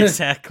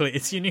 Exactly.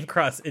 It's Union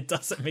Cross. It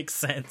doesn't make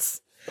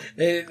sense.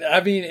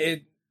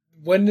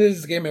 When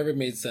has the game ever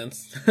made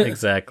sense?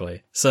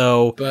 Exactly.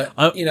 So, but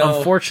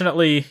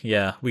unfortunately,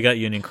 yeah, we got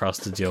Union Cross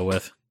to deal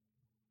with.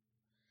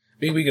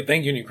 Maybe we could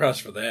thank Union Cross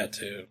for that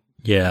too.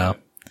 Yeah.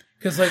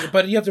 Because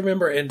but you have to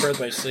remember in Birth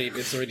by Sleep,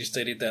 it's already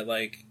stated that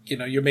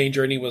your main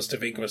journey was to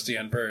vanquish the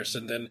Unversed,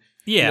 and then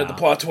the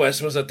plot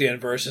twist was that the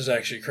Unversed is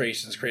actually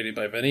creations created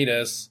by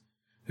Vanitas,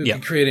 who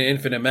can create an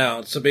infinite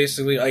amount. So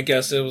basically, I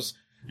guess it was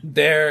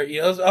there.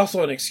 It was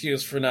also an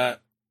excuse for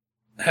not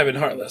having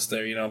Heartless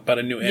there, but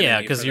a new enemy.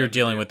 Yeah, because you're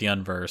dealing with the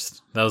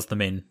Unversed. That was the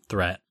main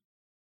threat.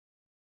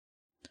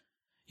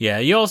 Yeah,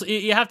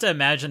 you have to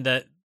imagine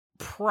that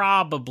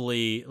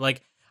probably,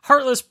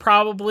 Heartless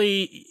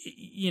probably,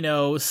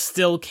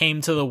 still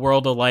came to the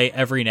World of Light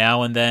every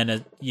now and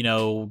then.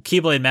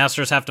 Keyblade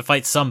Masters have to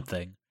fight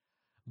something.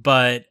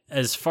 But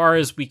as far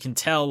as we can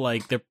tell,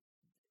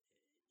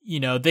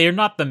 they're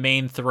not the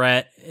main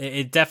threat.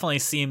 It definitely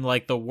seemed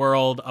like the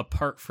world,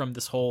 apart from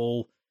this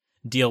whole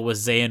deal with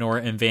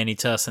Xehanort and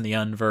Vanitas and the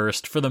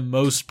Unversed, for the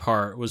most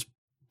part, was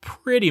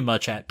pretty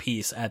much at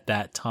peace at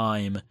that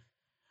time.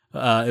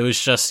 It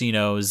was just,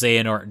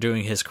 Xehanort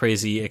doing his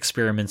crazy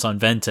experiments on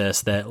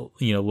Ventus that,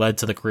 led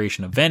to the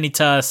creation of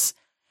Vanitas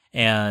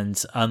and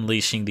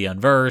unleashing the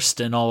Unversed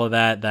and all of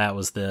that. That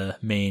was the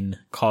main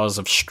cause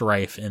of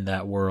strife in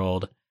that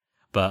world.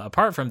 But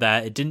apart from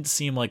that, it didn't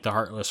seem like the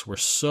Heartless were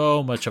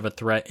so much of a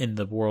threat in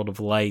the World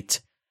of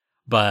Light.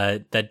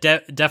 But that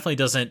definitely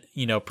doesn't,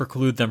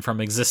 preclude them from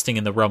existing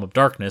in the realm of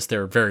darkness.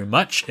 They're very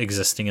much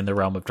existing in the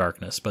realm of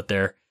darkness, but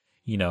they're,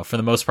 for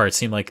the most part, it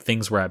seemed like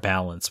things were at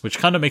balance, which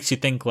kind of makes you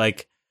think,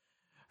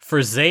 for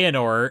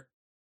Xehanort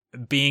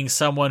being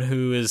someone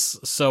who is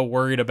so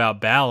worried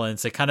about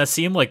balance, it kind of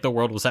seemed like the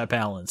world was at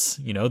balance.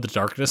 The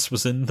darkness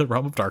was in the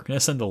realm of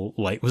darkness and the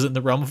light was in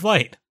the realm of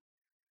light.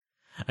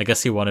 I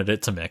guess he wanted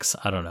it to mix.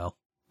 I don't know.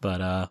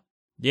 But,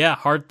 yeah,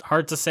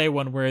 hard to say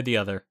one way or the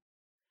other.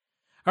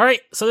 All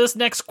right, so this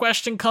next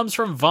question comes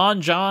from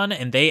Von John,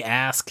 and they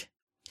ask,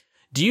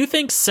 do you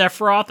think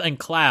Sephiroth and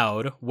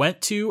Cloud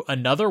went to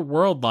another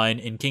world line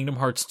in Kingdom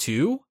Hearts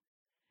 2?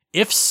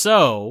 If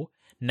so,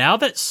 now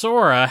that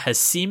Sora has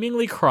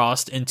seemingly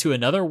crossed into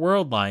another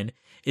world line,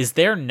 is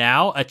there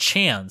now a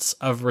chance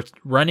of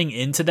running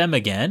into them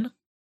again?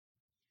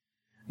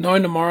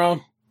 Knowing tomorrow,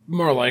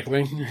 more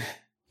likely.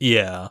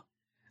 Yeah.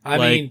 I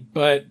mean,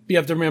 but you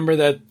have to remember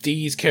that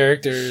these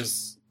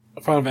characters,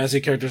 Final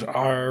Fantasy characters,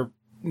 are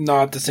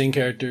not the same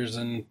characters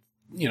in,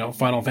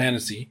 Final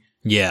Fantasy.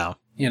 Yeah.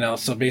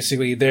 So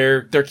basically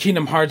they're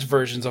Kingdom Hearts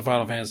versions of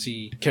Final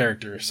Fantasy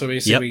characters. So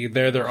basically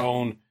they're their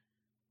own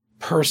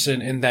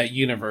person in that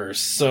universe.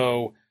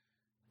 So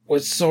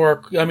with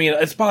Sora, I mean,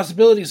 it's a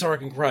possibility Sora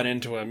can run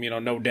into him,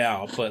 no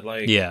doubt, but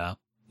like, Yeah.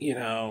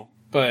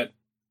 But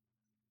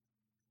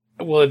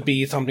will it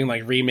be something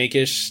like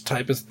remake-ish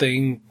type of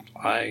thing?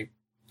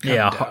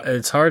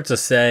 It's hard to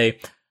say.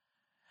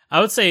 I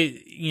would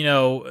say,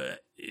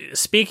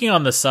 speaking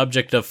on the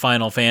subject of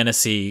Final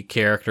Fantasy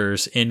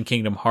characters in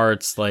Kingdom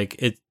Hearts, like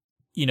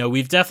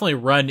we've definitely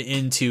run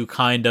into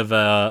kind of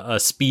a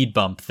speed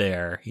bump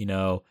there.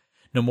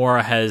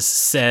 Nomura has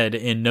said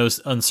in no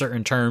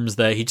uncertain terms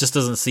that he just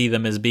doesn't see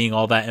them as being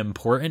all that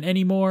important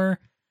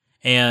anymore.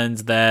 And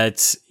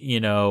that,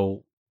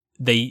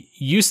 they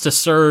used to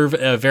serve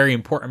a very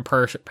important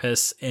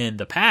purpose in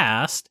the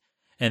past.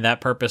 And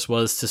that purpose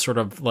was to sort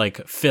of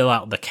like fill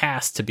out the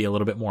cast to be a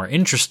little bit more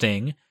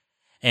interesting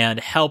and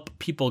help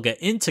people get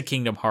into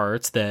Kingdom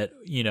Hearts that,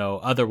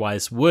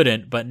 otherwise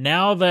wouldn't. But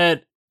now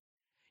that,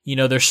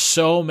 there's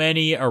so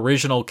many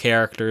original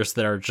characters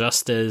that are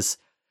just as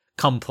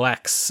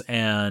complex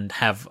and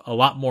have a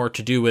lot more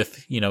to do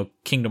with,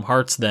 Kingdom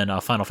Hearts than a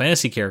Final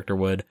Fantasy character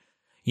would.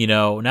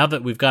 Now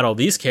that we've got all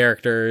these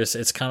characters,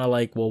 it's kind of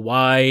like, well,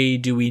 why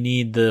do we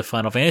need the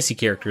Final Fantasy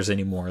characters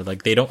anymore?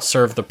 Like, they don't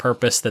serve the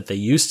purpose that they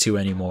used to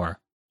anymore.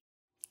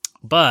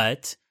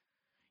 But,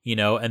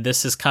 and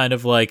this is kind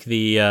of like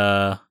the,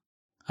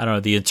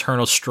 the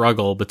eternal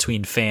struggle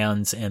between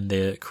fans and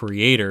the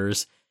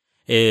creators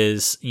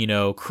is,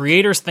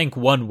 creators think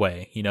one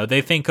way.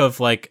 They think of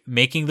like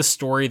making the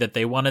story that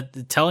they want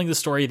to, telling the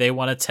story they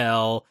want to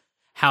tell,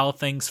 how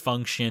things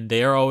function.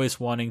 They are always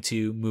wanting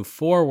to move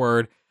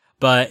forward.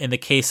 But in the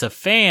case of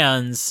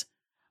fans,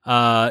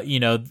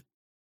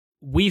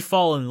 we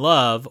fall in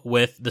love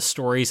with the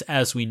stories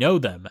as we know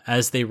them,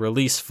 as they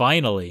release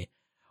finally.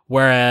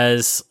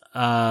 Whereas,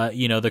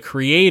 the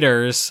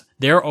creators,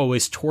 they're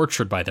always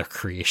tortured by their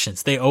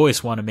creations. They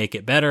always want to make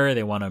it better.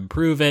 They want to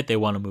improve it. They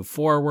want to move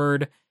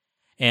forward.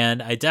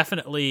 And I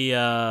definitely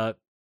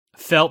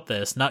felt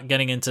this, not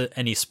getting into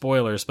any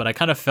spoilers, but I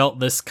kind of felt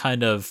this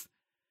kind of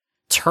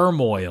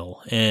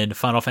turmoil in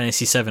Final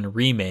Fantasy VII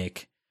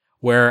Remake,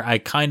 where I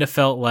kind of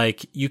felt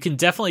like you can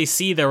definitely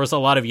see there was a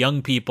lot of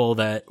young people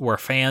that were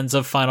fans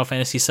of Final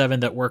Fantasy VII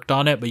that worked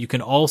on it, but you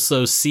can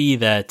also see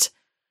that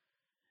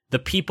the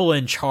people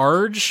in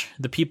charge,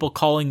 the people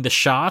calling the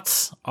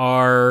shots,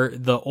 are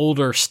the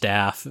older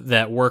staff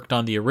that worked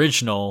on the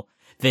original.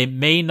 They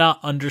may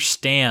not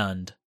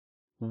understand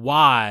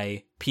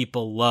why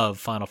people love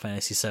Final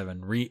Fantasy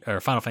VII or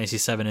Final Fantasy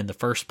VII in the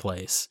first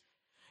place.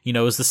 It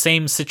was the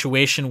same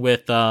situation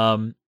with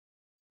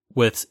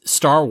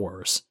Star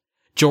Wars.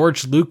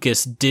 George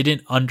Lucas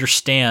didn't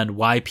understand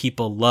why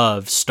people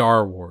love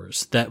Star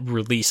Wars that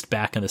released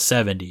back in the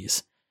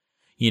 70s,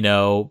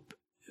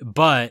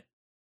 but,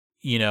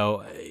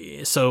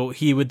 so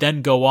he would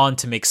then go on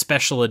to make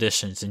special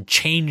editions and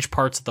change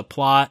parts of the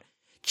plot,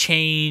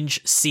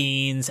 change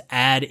scenes,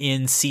 add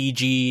in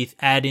CG,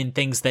 add in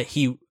things that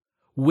he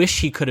wished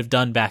he could have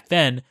done back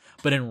then.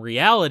 But in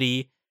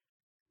reality,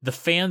 the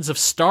fans of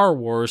Star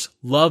Wars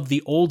loved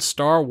the old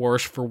Star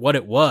Wars for what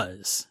it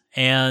was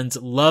and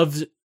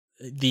loved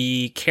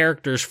the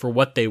characters for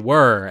what they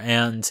were.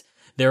 And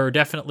there are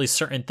definitely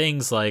certain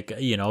things like,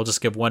 I'll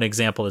just give one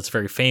example that's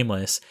very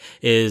famous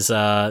is,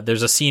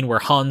 there's a scene where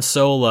Han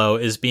Solo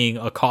is being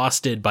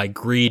accosted by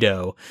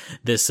Greedo,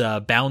 this,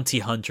 bounty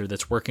hunter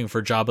that's working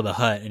for Jabba the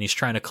Hutt, and he's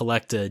trying to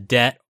collect a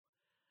debt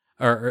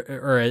or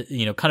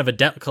kind of a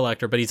debt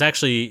collector, but he's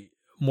actually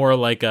more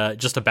like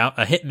just about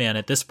a hitman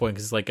at this point.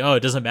 Cause it's like, oh,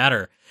 it doesn't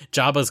matter.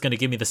 Jabba's going to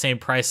give me the same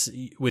price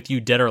with you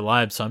dead or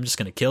alive. So I'm just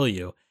going to kill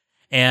you.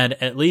 And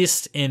at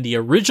least in the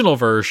original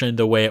version,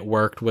 the way it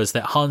worked was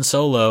that Han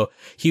Solo,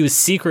 he was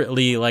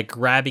secretly like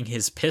grabbing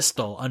his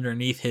pistol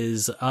underneath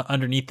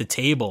the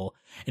table.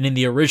 And in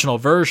the original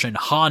version,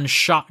 Han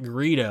shot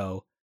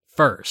Greedo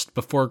first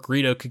before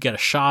Greedo could get a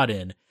shot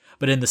in.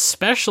 But in the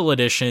special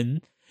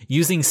edition,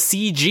 using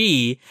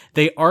CG,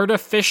 they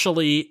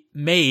artificially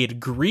made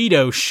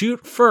Greedo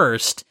shoot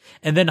first,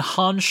 and then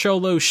Han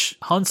Solo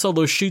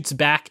shoots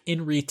back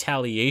in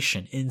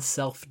retaliation, in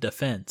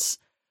self-defense.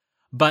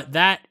 But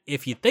that,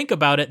 if you think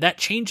about it, that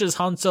changes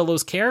Han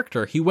Solo's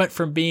character. He went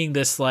from being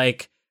this,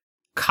 like,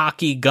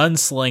 cocky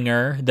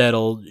gunslinger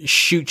that'll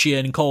shoot you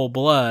in cold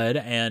blood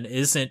and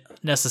isn't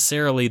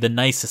necessarily the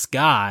nicest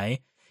guy.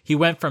 He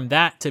went from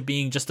that to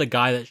being just a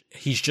guy that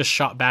he's just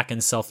shot back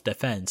in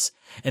self-defense.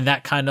 And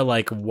that kind of,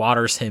 like,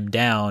 waters him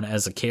down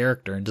as a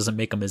character and doesn't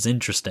make him as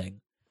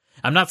interesting.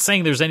 I'm not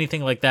saying there's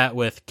anything like that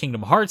with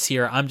Kingdom Hearts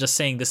here. I'm just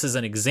saying this is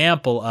an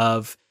example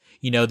of,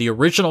 the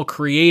original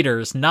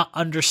creators not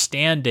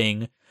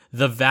understanding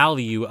the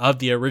value of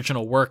the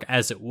original work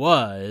as it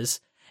was,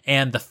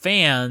 and the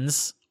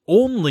fans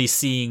only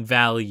seeing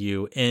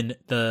value in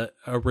the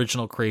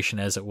original creation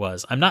as it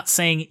was. I'm not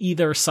saying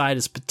either side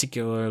is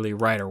particularly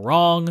right or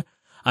wrong.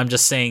 I'm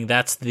just saying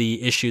that's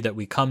the issue that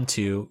we come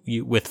to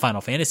with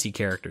Final Fantasy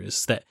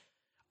characters, that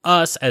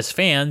us as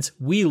fans,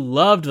 we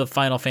loved the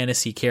Final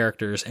Fantasy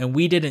characters and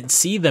we didn't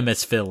see them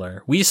as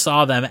filler. We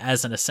saw them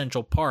as an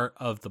essential part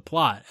of the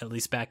plot, at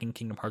least back in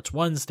Kingdom Hearts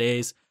 1's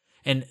days,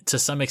 and to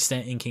some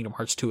extent in Kingdom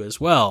Hearts 2 as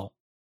well.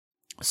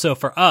 So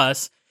for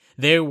us,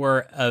 they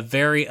were a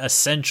very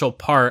essential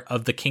part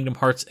of the Kingdom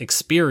Hearts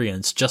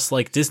experience, just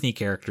like Disney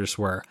characters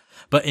were.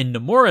 But in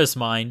Nomura's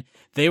mind,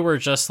 they were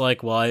just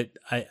like, well,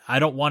 I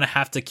don't want to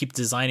have to keep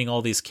designing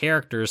all these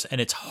characters,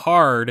 and it's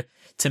hard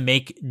to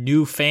make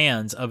new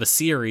fans of a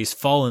series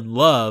fall in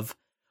love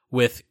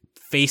with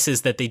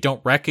faces that they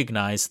don't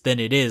recognize than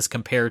it is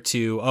compared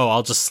to, oh,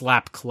 I'll just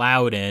slap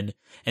Cloud in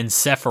and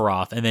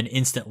Sephiroth, and then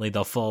instantly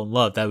they'll fall in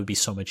love. That would be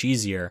so much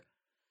easier.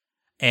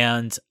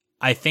 And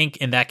I think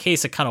in that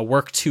case, it kind of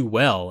worked too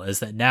well, is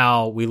that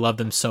now we love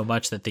them so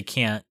much that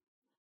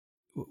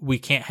we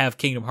can't have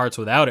Kingdom Hearts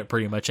without it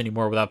pretty much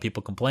anymore without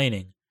people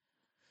complaining.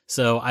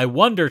 So I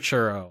wonder,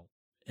 Churro,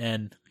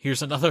 and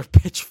here's another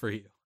pitch for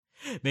you.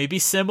 Maybe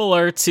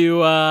similar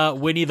to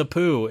Winnie the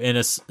Pooh in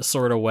a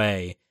sort of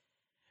way.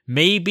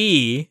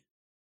 Maybe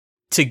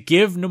to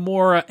give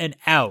Nomura an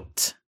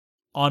out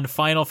on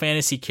Final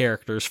Fantasy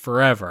characters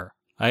forever.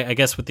 I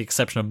guess with the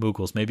exception of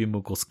Moogles. Maybe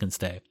Moogles can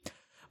stay.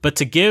 But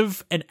to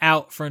give an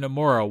out for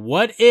Nomura,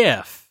 what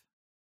if,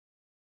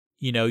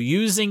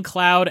 using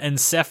Cloud and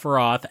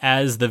Sephiroth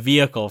as the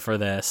vehicle for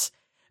this,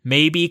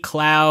 maybe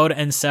Cloud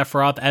and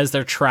Sephiroth, as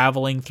they're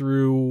traveling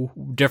through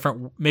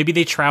maybe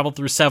they travel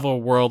through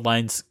several world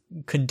lines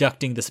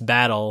conducting this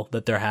battle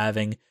that they're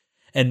having,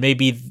 and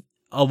maybe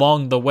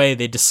along the way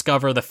they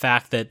discover the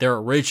fact that they're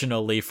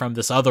originally from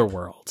this other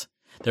world.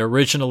 They're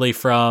originally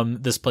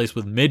from this place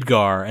with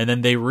Midgar, and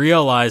then they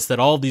realize that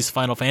all these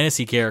Final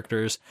Fantasy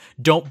characters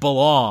don't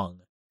belong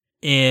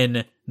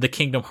in the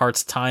Kingdom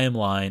Hearts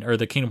timeline or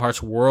the Kingdom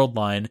Hearts world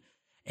line,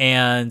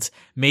 and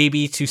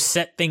maybe to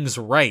set things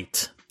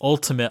right,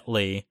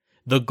 ultimately,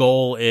 the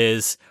goal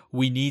is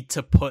we need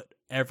to put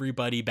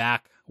everybody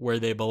back where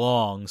they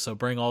belong. So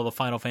bring all the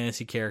Final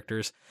Fantasy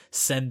characters,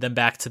 send them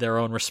back to their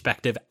own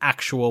respective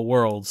actual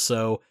worlds.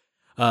 So,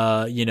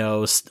 all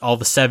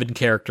the 7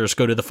 characters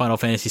go to the Final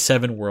Fantasy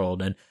 7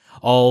 world, and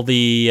all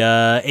the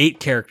 8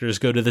 characters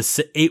go to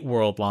the 8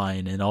 world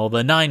line, and all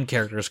the 9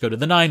 characters go to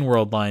the 9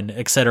 world line,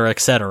 etc.,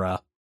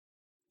 etc.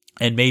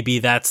 And maybe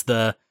that's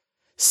the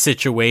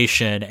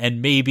situation,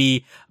 and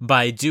maybe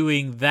by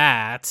doing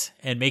that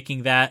and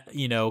making that,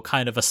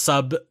 kind of a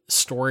sub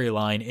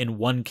storyline in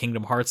one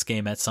Kingdom Hearts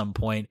game at some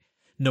point,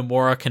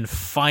 Nomura can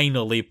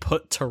finally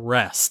put to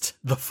rest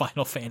the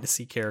Final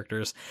Fantasy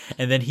characters,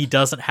 and then he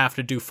doesn't have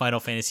to do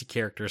Final Fantasy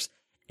characters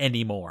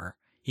anymore.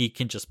 He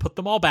can just put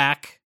them all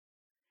back,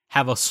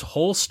 have a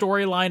whole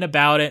storyline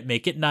about it,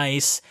 make it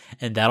nice,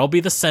 and that'll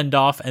be the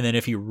send-off. And then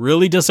if he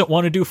really doesn't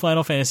want to do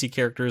Final Fantasy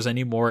characters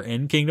anymore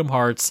in Kingdom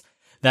Hearts,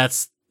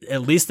 that's,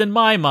 at least in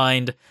my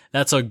mind,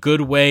 that's a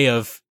good way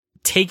of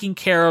taking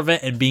care of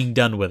it and being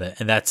done with it,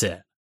 and that's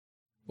it.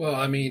 Well,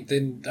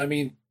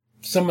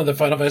 some of the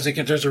Final Fantasy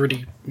characters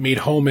already made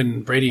home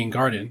in Radiant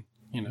Garden.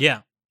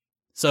 Yeah.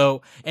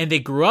 So, and they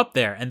grew up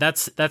there, and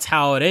that's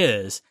how it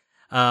is.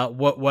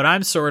 What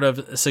I'm sort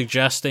of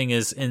suggesting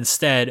is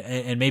instead,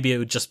 and maybe it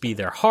would just be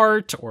their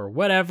heart or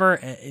whatever,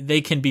 they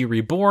can be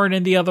reborn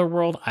in the other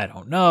world. I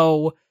don't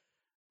know.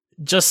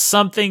 Just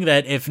something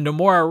that if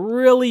Nomura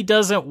really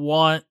doesn't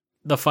want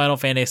the Final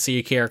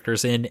Fantasy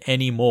characters in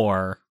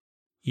anymore,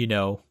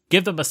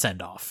 give them a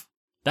send-off.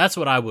 That's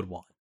what I would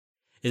want.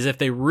 Is if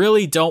they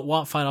really don't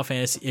want Final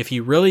Fantasy, if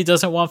he really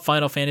doesn't want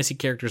Final Fantasy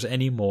characters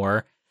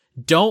anymore,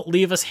 don't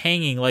leave us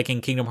hanging like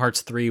in Kingdom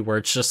Hearts 3, where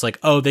it's just like,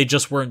 oh, they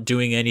just weren't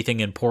doing anything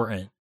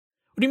important.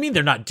 What do you mean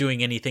they're not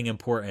doing anything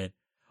important?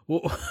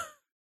 Well,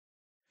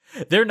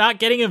 they're not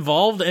getting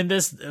involved in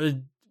this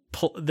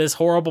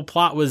horrible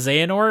plot with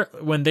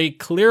Xehanort when they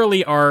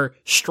clearly are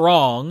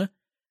strong,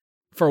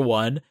 for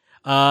one.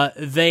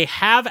 They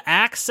have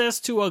access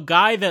to a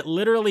guy that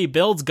literally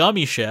builds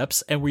gummy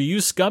ships, and we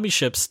use gummy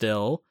ships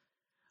still.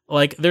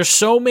 Like, there's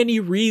so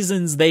many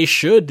reasons they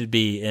should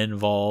be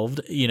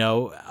involved,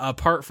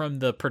 apart from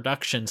the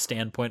production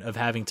standpoint of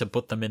having to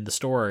put them in the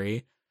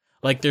story.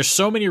 Like, there's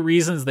so many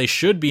reasons they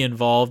should be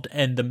involved,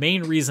 and the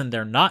main reason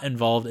they're not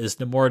involved is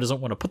Nomura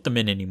doesn't want to put them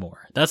in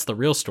anymore. That's the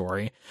real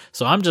story.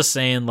 So I'm just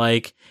saying,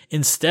 like,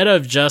 instead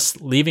of just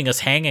leaving us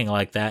hanging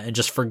like that and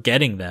just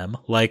forgetting them,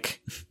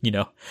 like, kind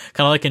of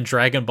like in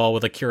Dragon Ball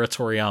with Akira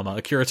Toriyama.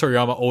 Akira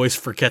Toriyama always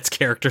forgets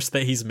characters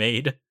that he's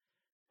made.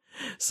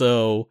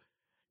 So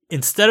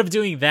instead of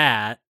doing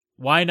that,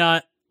 why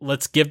not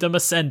let's give them a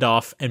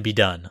send-off and be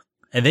done?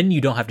 And then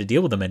you don't have to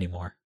deal with them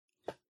anymore.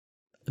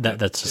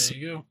 That's just... There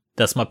you go.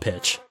 That's my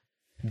pitch.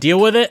 Deal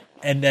with it,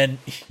 and then,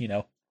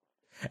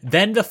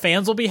 then the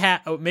fans will be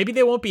happy. Maybe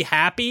they won't be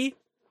happy,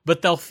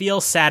 but they'll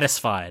feel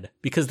satisfied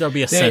because there'll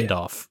be a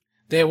send-off.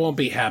 They won't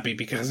be happy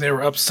because they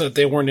were upset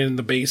they weren't in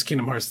the base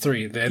Kingdom Hearts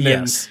 3.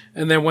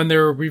 And then when they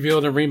were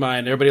revealed in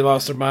Remind, everybody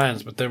lost their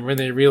minds. But then when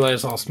they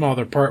realized how small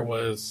their part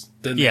was,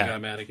 then they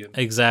got mad again.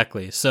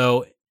 Exactly.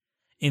 So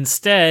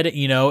instead,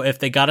 if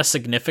they got a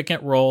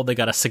significant role, they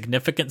got a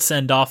significant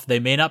send-off, they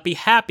may not be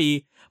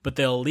happy, but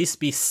they'll at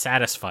least be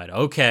satisfied.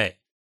 Okay,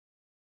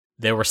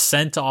 they were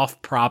sent off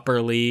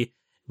properly.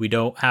 We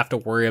don't have to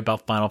worry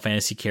about Final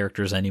Fantasy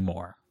characters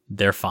anymore.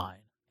 They're fine.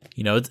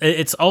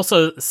 It's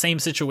also the same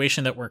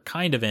situation that we're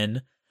kind of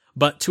in,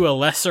 but to a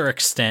lesser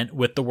extent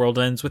with the World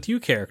Ends With You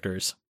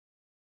characters.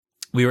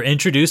 We were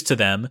introduced to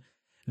them.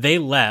 They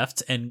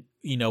left and,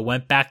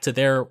 went back to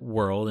their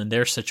world and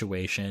their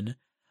situation.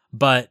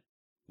 But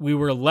we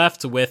were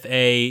left with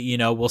a,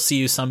 we'll see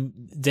you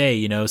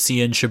someday, see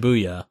you in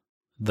Shibuya,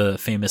 the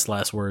famous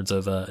last words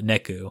of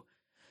Neku.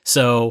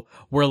 So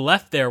we're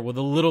left there with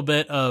a little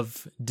bit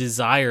of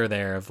desire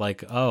there of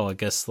like, oh, I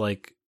guess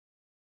like,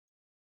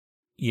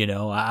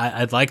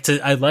 I'd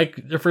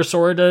like for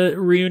Sora to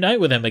reunite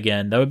with him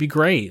again. That would be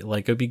great.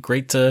 Like, it would be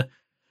great to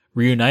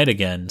reunite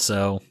again.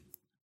 So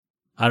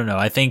I don't know.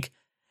 I think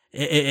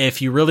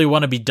if you really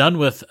want to be done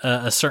with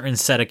a certain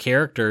set of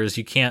characters,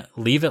 you can't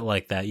leave it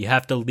like that. You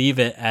have to leave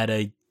it at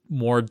a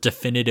more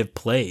definitive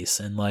place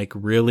and like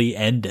really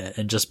end it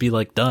and just be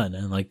like done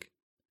and like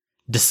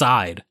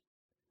decide.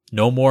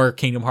 No more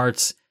Kingdom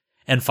Hearts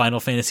and Final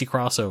Fantasy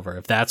crossover.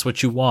 If that's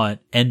what you want,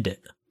 end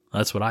it.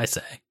 That's what I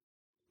say.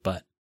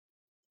 But,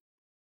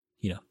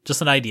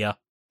 just an idea.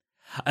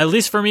 At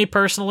least for me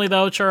personally,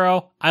 though,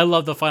 Churro, I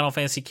love the Final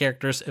Fantasy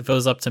characters. If it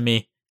was up to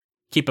me,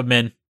 keep them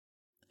in.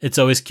 It's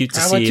always cute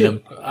to see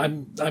them.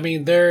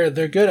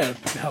 They're good at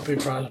helping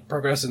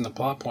progress in the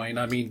plot point.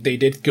 I mean, they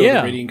did go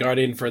to Radiant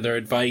Guardian for their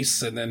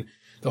advice, and then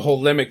the whole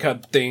limit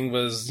cut thing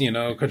was,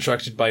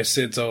 constructed by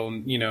Sid's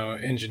own,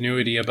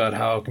 ingenuity about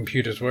how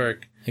computers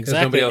work.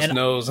 Exactly. Nobody else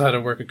knows how to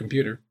work a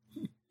computer.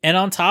 And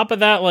on top of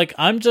that, like,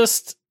 I'm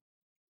just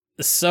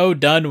so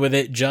done with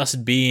it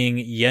just being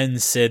Yen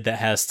Sid that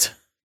has to...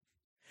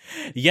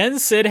 Yen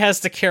Sid has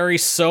to carry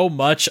so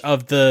much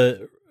of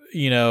the,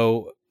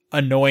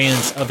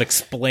 annoyance of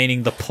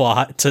explaining the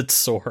plot to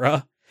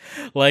Sora.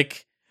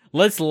 Like,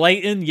 let's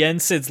lighten Yen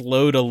Sid's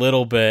load a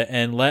little bit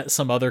and let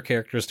some other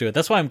characters do it.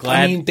 That's why I'm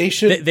glad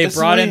they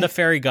brought in the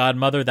fairy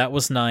godmother. That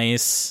was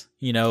nice.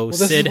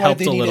 Sid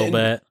helped a little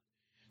bit.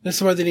 This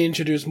is why they need to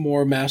introduce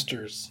more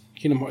masters,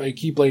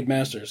 Keyblade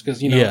masters, because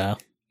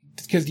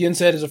because Yen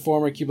Sid is a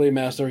former Keyblade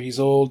master. He's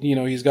old.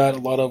 He's got a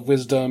lot of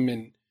wisdom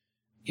and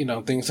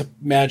things of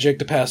magic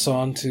to pass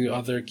on to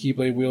other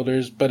Keyblade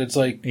wielders, but it's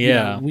like, what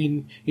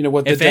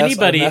the if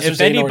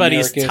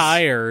anybody's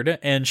tired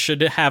and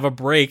should have a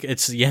break,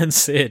 it's Yen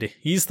Sid.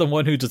 He's the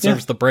one who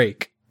deserves the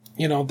break.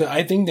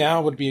 I think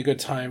now would be a good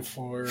time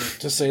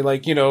to say,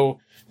 like,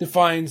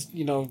 defines,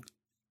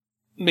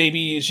 maybe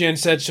Yen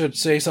Sid should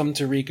say something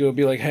to Riku,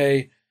 be like,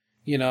 hey,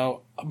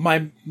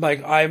 I'm,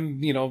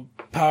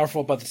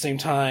 powerful, but at the same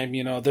time,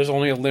 there's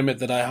only a limit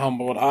that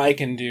what I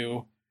can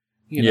do.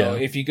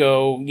 If you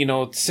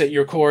go, set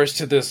your course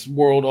to this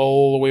world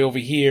all the way over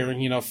here,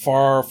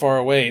 far, far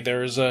away,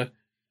 there's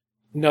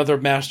another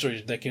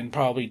master that can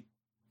probably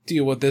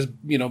deal with this,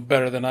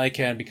 better than I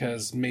can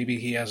because maybe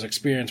he has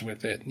experience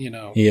with it,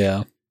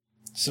 Yeah.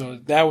 So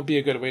that would be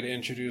a good way to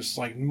introduce,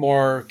 like,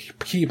 more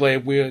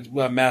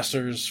Keyblade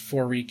masters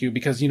for Riku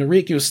because,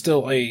 Riku is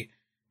still a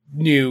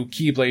new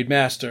Keyblade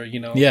master,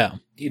 Yeah.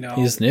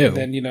 He's new.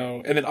 And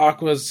then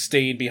Aqua's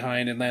stayed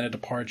behind and landed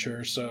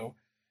departure, so...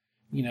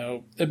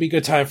 it'd be a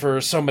good time for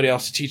somebody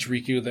else to teach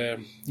Riku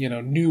the,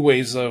 new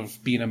ways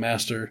of being a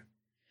master.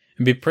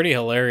 It'd be pretty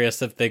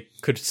hilarious if they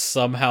could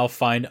somehow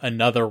find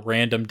another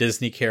random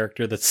Disney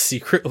character that's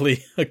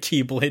secretly a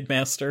Keyblade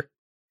master.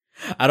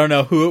 I don't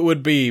know who it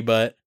would be,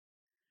 but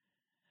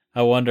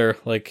I wonder,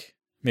 like,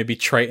 maybe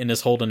Triton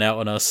is holding out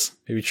on us.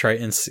 Maybe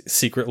Triton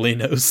secretly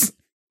knows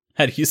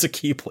how to use a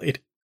Keyblade.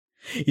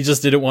 He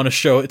just didn't want to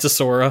show it to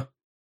Sora.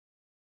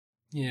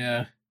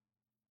 Yeah.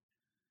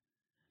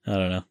 I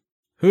don't know.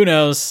 Who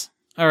knows?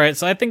 All right,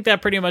 so I think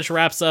that pretty much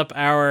wraps up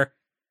our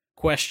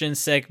question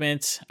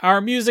segment. Our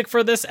music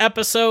for this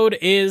episode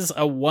is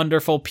a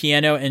wonderful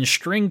piano and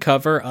string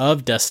cover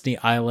of Destiny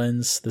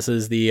Islands. This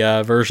is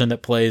the version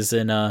that plays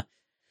in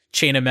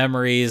Chain of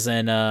Memories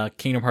and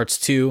Kingdom Hearts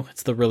 2.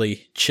 It's the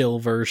really chill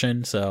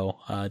version, so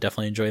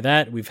definitely enjoy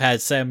that. We've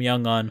had Sam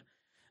Young on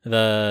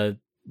the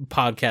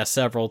podcast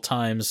several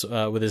times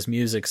with his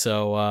music,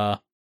 so...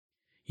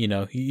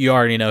 you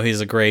already know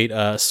he's a great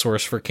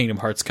source for Kingdom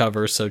Hearts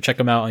covers, so check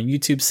him out on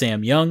YouTube,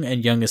 Sam Young,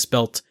 and Young is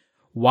spelt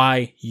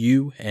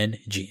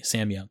Y-U-N-G,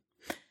 Sam Young.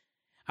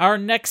 Our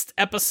next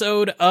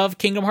episode of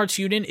Kingdom Hearts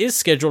Union is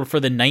scheduled for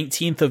the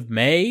 19th of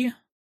May.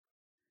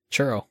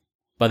 Churro,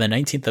 by the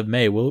 19th of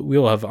May,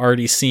 we'll have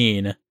already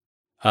seen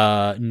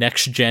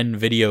next-gen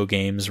video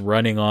games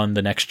running on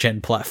the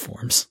next-gen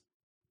platforms.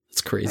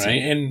 It's crazy.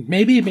 Right, and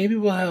maybe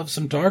we'll have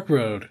some Dark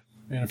Road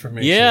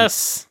information.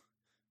 Yes!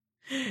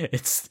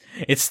 It's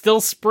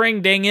still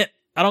spring, dang it.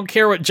 I don't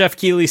care what Jeff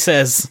Keighley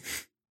says.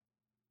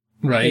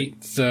 Right.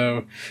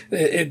 So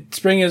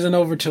spring isn't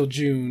over till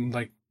June,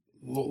 like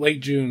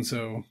late June,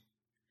 so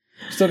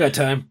still got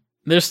time.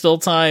 There's still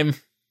time.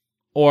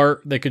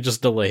 Or they could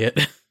just delay it.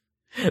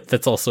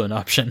 That's also an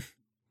option.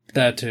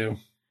 That too.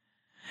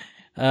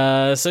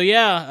 Next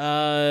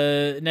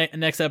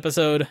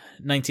episode,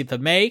 19th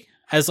of May.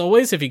 As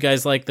always, if you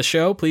guys like the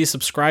show, please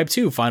subscribe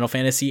to Final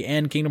Fantasy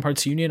and Kingdom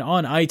Hearts Union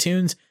on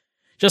iTunes.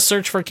 Just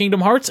search for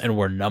Kingdom Hearts, and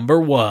we're number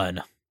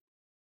 1.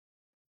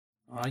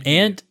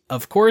 And,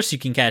 of course, you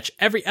can catch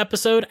every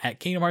episode at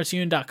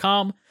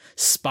KingdomHeartsUnion.com,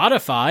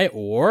 Spotify,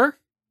 or...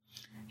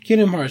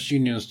 Kingdom Hearts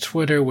Union's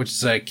Twitter, which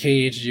is at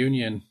KH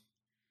Union.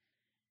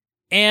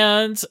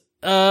 And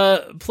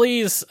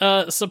please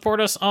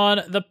support us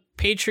on the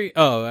Patreon.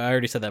 Oh, I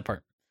already said that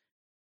part.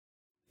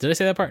 Did I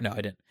say that part? No,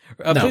 I didn't.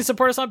 No. Please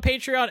support us on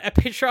Patreon at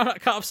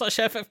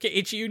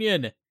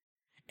patreon.com/ffkhunion.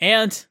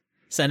 And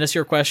send us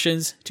your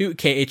questions to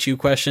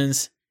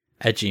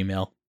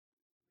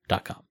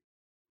khuquestions@gmail.com.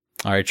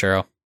 All right,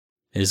 Churro.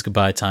 It is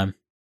goodbye time.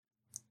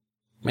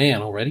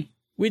 Man, already?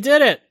 We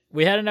did it.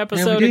 We had an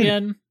episode did.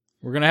 again.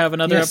 We're going to have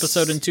another Yes.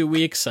 episode in 2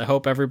 weeks. I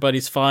hope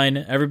everybody's fine.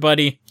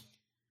 Everybody,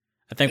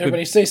 I think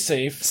Everybody stay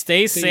safe.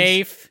 stay Please.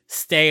 safe.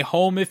 Stay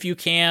home if you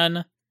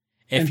can.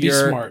 If And be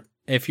you're smart.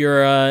 If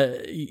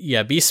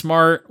you're be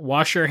smart,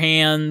 wash your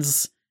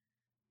hands.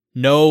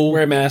 No,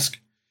 Wear a mask.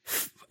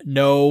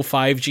 no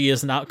 5G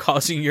is not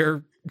causing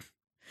your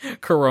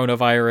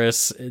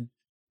coronavirus.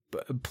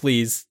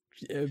 Please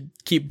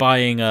keep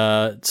buying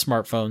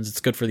smartphones.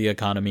 It's good for the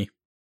economy.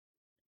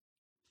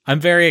 I'm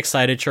very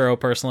excited, Churro,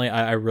 personally.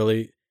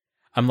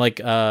 I'm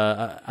like,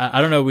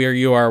 I don't know where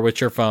you are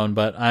with your phone,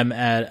 but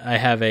I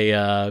have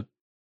a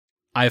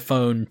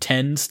iPhone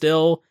 10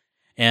 still,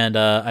 and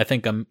I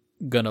think I'm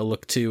gonna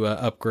look to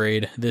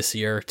upgrade this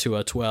year to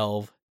a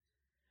 12,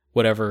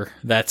 whatever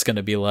that's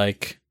gonna be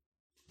like.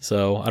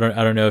 So I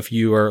don't know if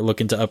you are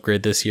looking to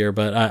upgrade this year,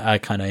 but I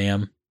kind of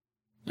am.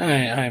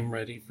 I'm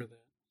ready for that.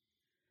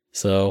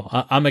 So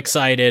I'm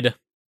excited.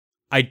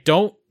 I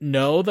don't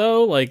know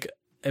though, like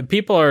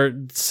people are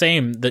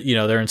saying that, you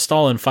know, they're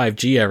installing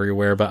 5G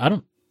everywhere, but I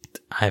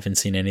haven't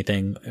seen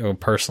anything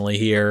personally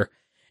here.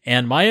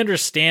 And my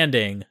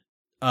understanding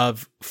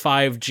of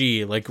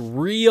 5G, like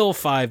real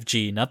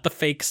 5G, not the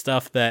fake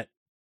stuff that,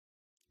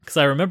 because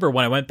I remember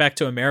when I went back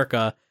to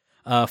America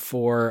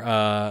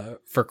for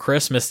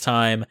Christmas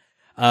time,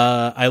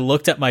 I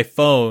looked at my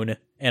phone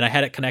and I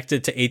had it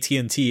connected to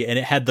AT&T, and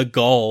it had the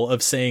gall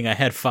of saying I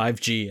had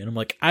 5G, and I'm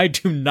like, I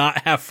do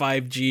not have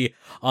 5G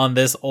on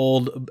this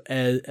old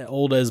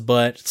as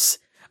butts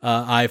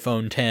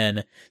iPhone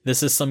 10.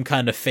 This is some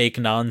kind of fake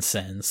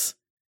nonsense.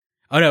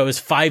 Oh no, it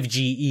was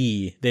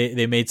 5GE.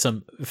 They made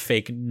some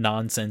fake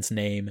nonsense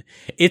name.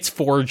 It's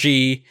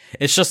 4G.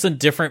 It's just a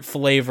different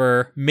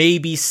flavor,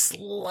 maybe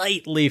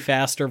slightly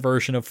faster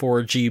version of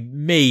 4G,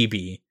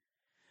 maybe.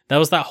 That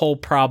was that whole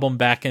problem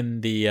back in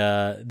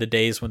the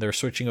days when they were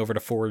switching over to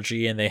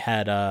 4G, and they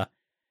had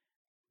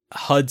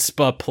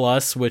Hudspa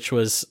Plus, which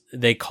was,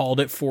 they called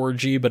it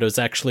 4G, but it was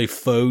actually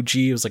faux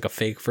G. It was like a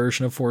fake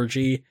version of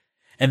 4G.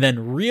 And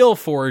then real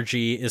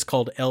 4G is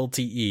called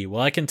LTE.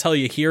 Well, I can tell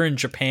you here in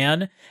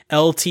Japan,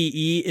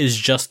 LTE is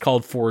just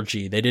called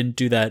 4G. They didn't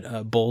do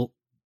that bull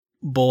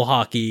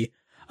hockey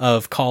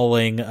of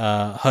calling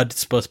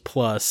Hudspa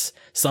Plus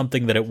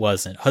something that it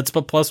wasn't.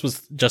 Hudspa Plus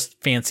was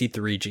just fancy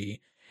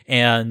 3G.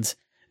 And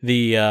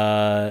the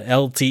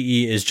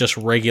LTE is just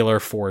regular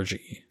 4G.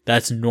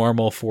 That's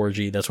normal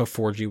 4G. That's what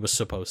 4G was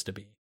supposed to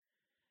be.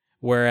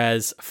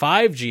 Whereas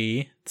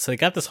 5G, so they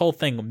got this whole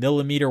thing,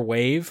 millimeter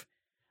wave.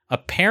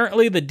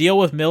 Apparently the deal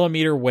with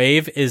millimeter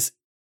wave is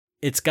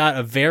it's got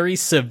a very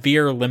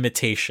severe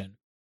limitation.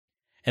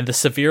 And the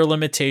severe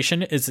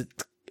limitation is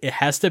it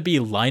has to be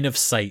line of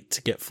sight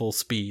to get full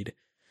speed.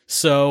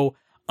 So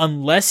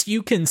unless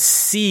you can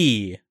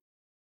see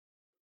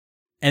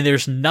and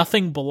there's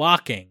nothing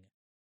blocking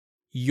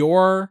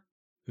your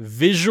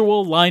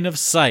visual line of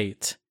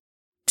sight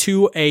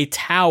to a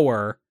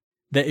tower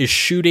that is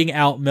shooting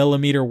out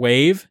millimeter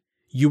wave,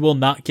 you will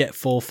not get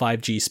full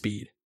 5G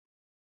speed.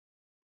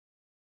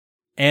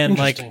 And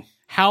like,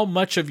 how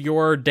much of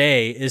your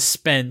day is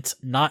spent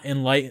not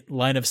in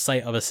line of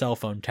sight of a cell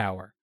phone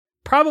tower?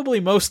 Probably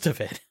most of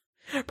it.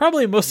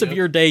 Probably most of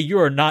your day you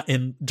are not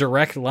in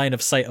direct line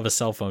of sight of a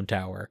cell phone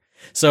tower.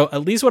 So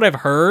at least what I've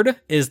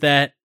heard is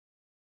that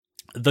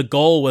the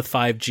goal with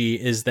 5G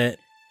is that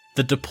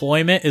the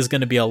deployment is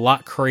going to be a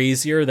lot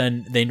crazier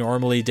than they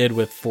normally did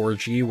with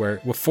 4G,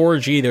 where with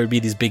 4G there would be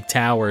these big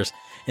towers.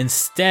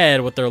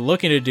 Instead, what they're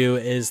looking to do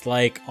is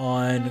like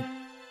on,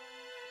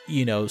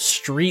 you know,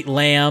 street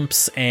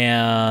lamps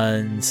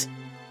and,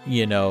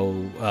 you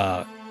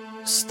know,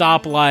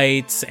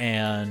 stoplights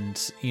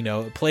and, you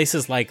know,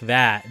 places like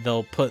that.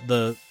 They'll put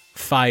the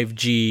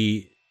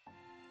 5G,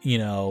 you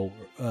know,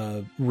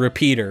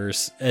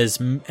 repeaters as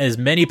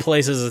many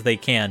places as they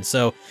can.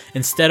 So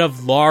instead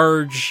of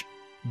large,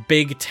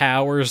 big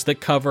towers that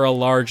cover a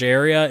large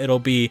area, it'll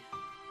be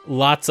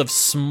lots of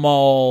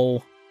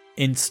small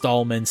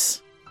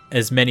installments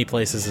as many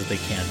places as they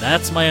can.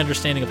 That's my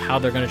understanding of how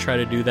they're going to try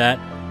to do that.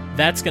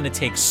 That's going to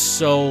take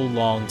so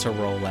long to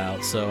roll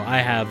out, so I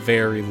have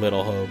very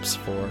little hopes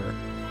for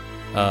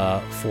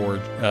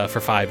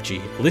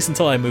 5G, at least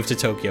until I move to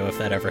Tokyo, if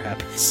that ever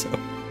happens. So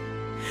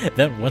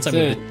then once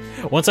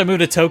I move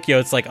to Tokyo,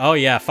 it's like, oh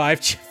yeah,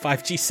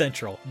 5G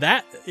Central.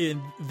 That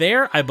in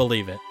there, I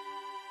believe it.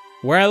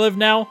 Where I live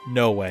now,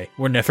 no way.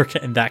 We're never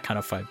getting that kind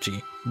of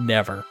 5G.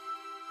 Never.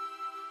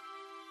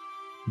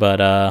 But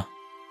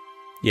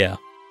yeah.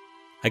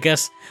 I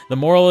guess the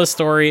moral of the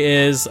story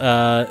is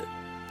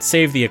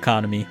save the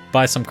economy.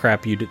 Buy some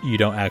crap you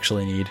don't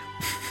actually need.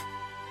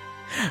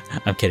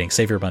 I'm kidding.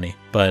 Save your money.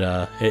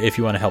 But if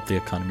you want to help the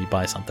economy,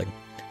 buy something.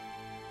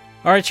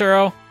 All right,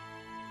 Churro.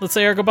 let's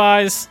say our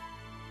goodbyes.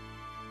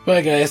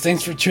 Bye, guys.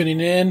 Thanks for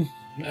tuning in.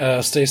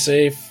 Stay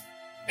safe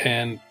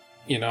and,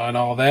 and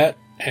all that.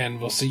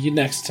 And we'll see you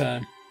next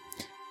time.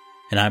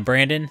 And I'm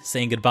Brandon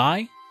saying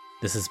goodbye.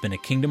 This has been a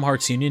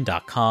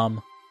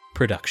KingdomHeartsUnion.com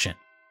production.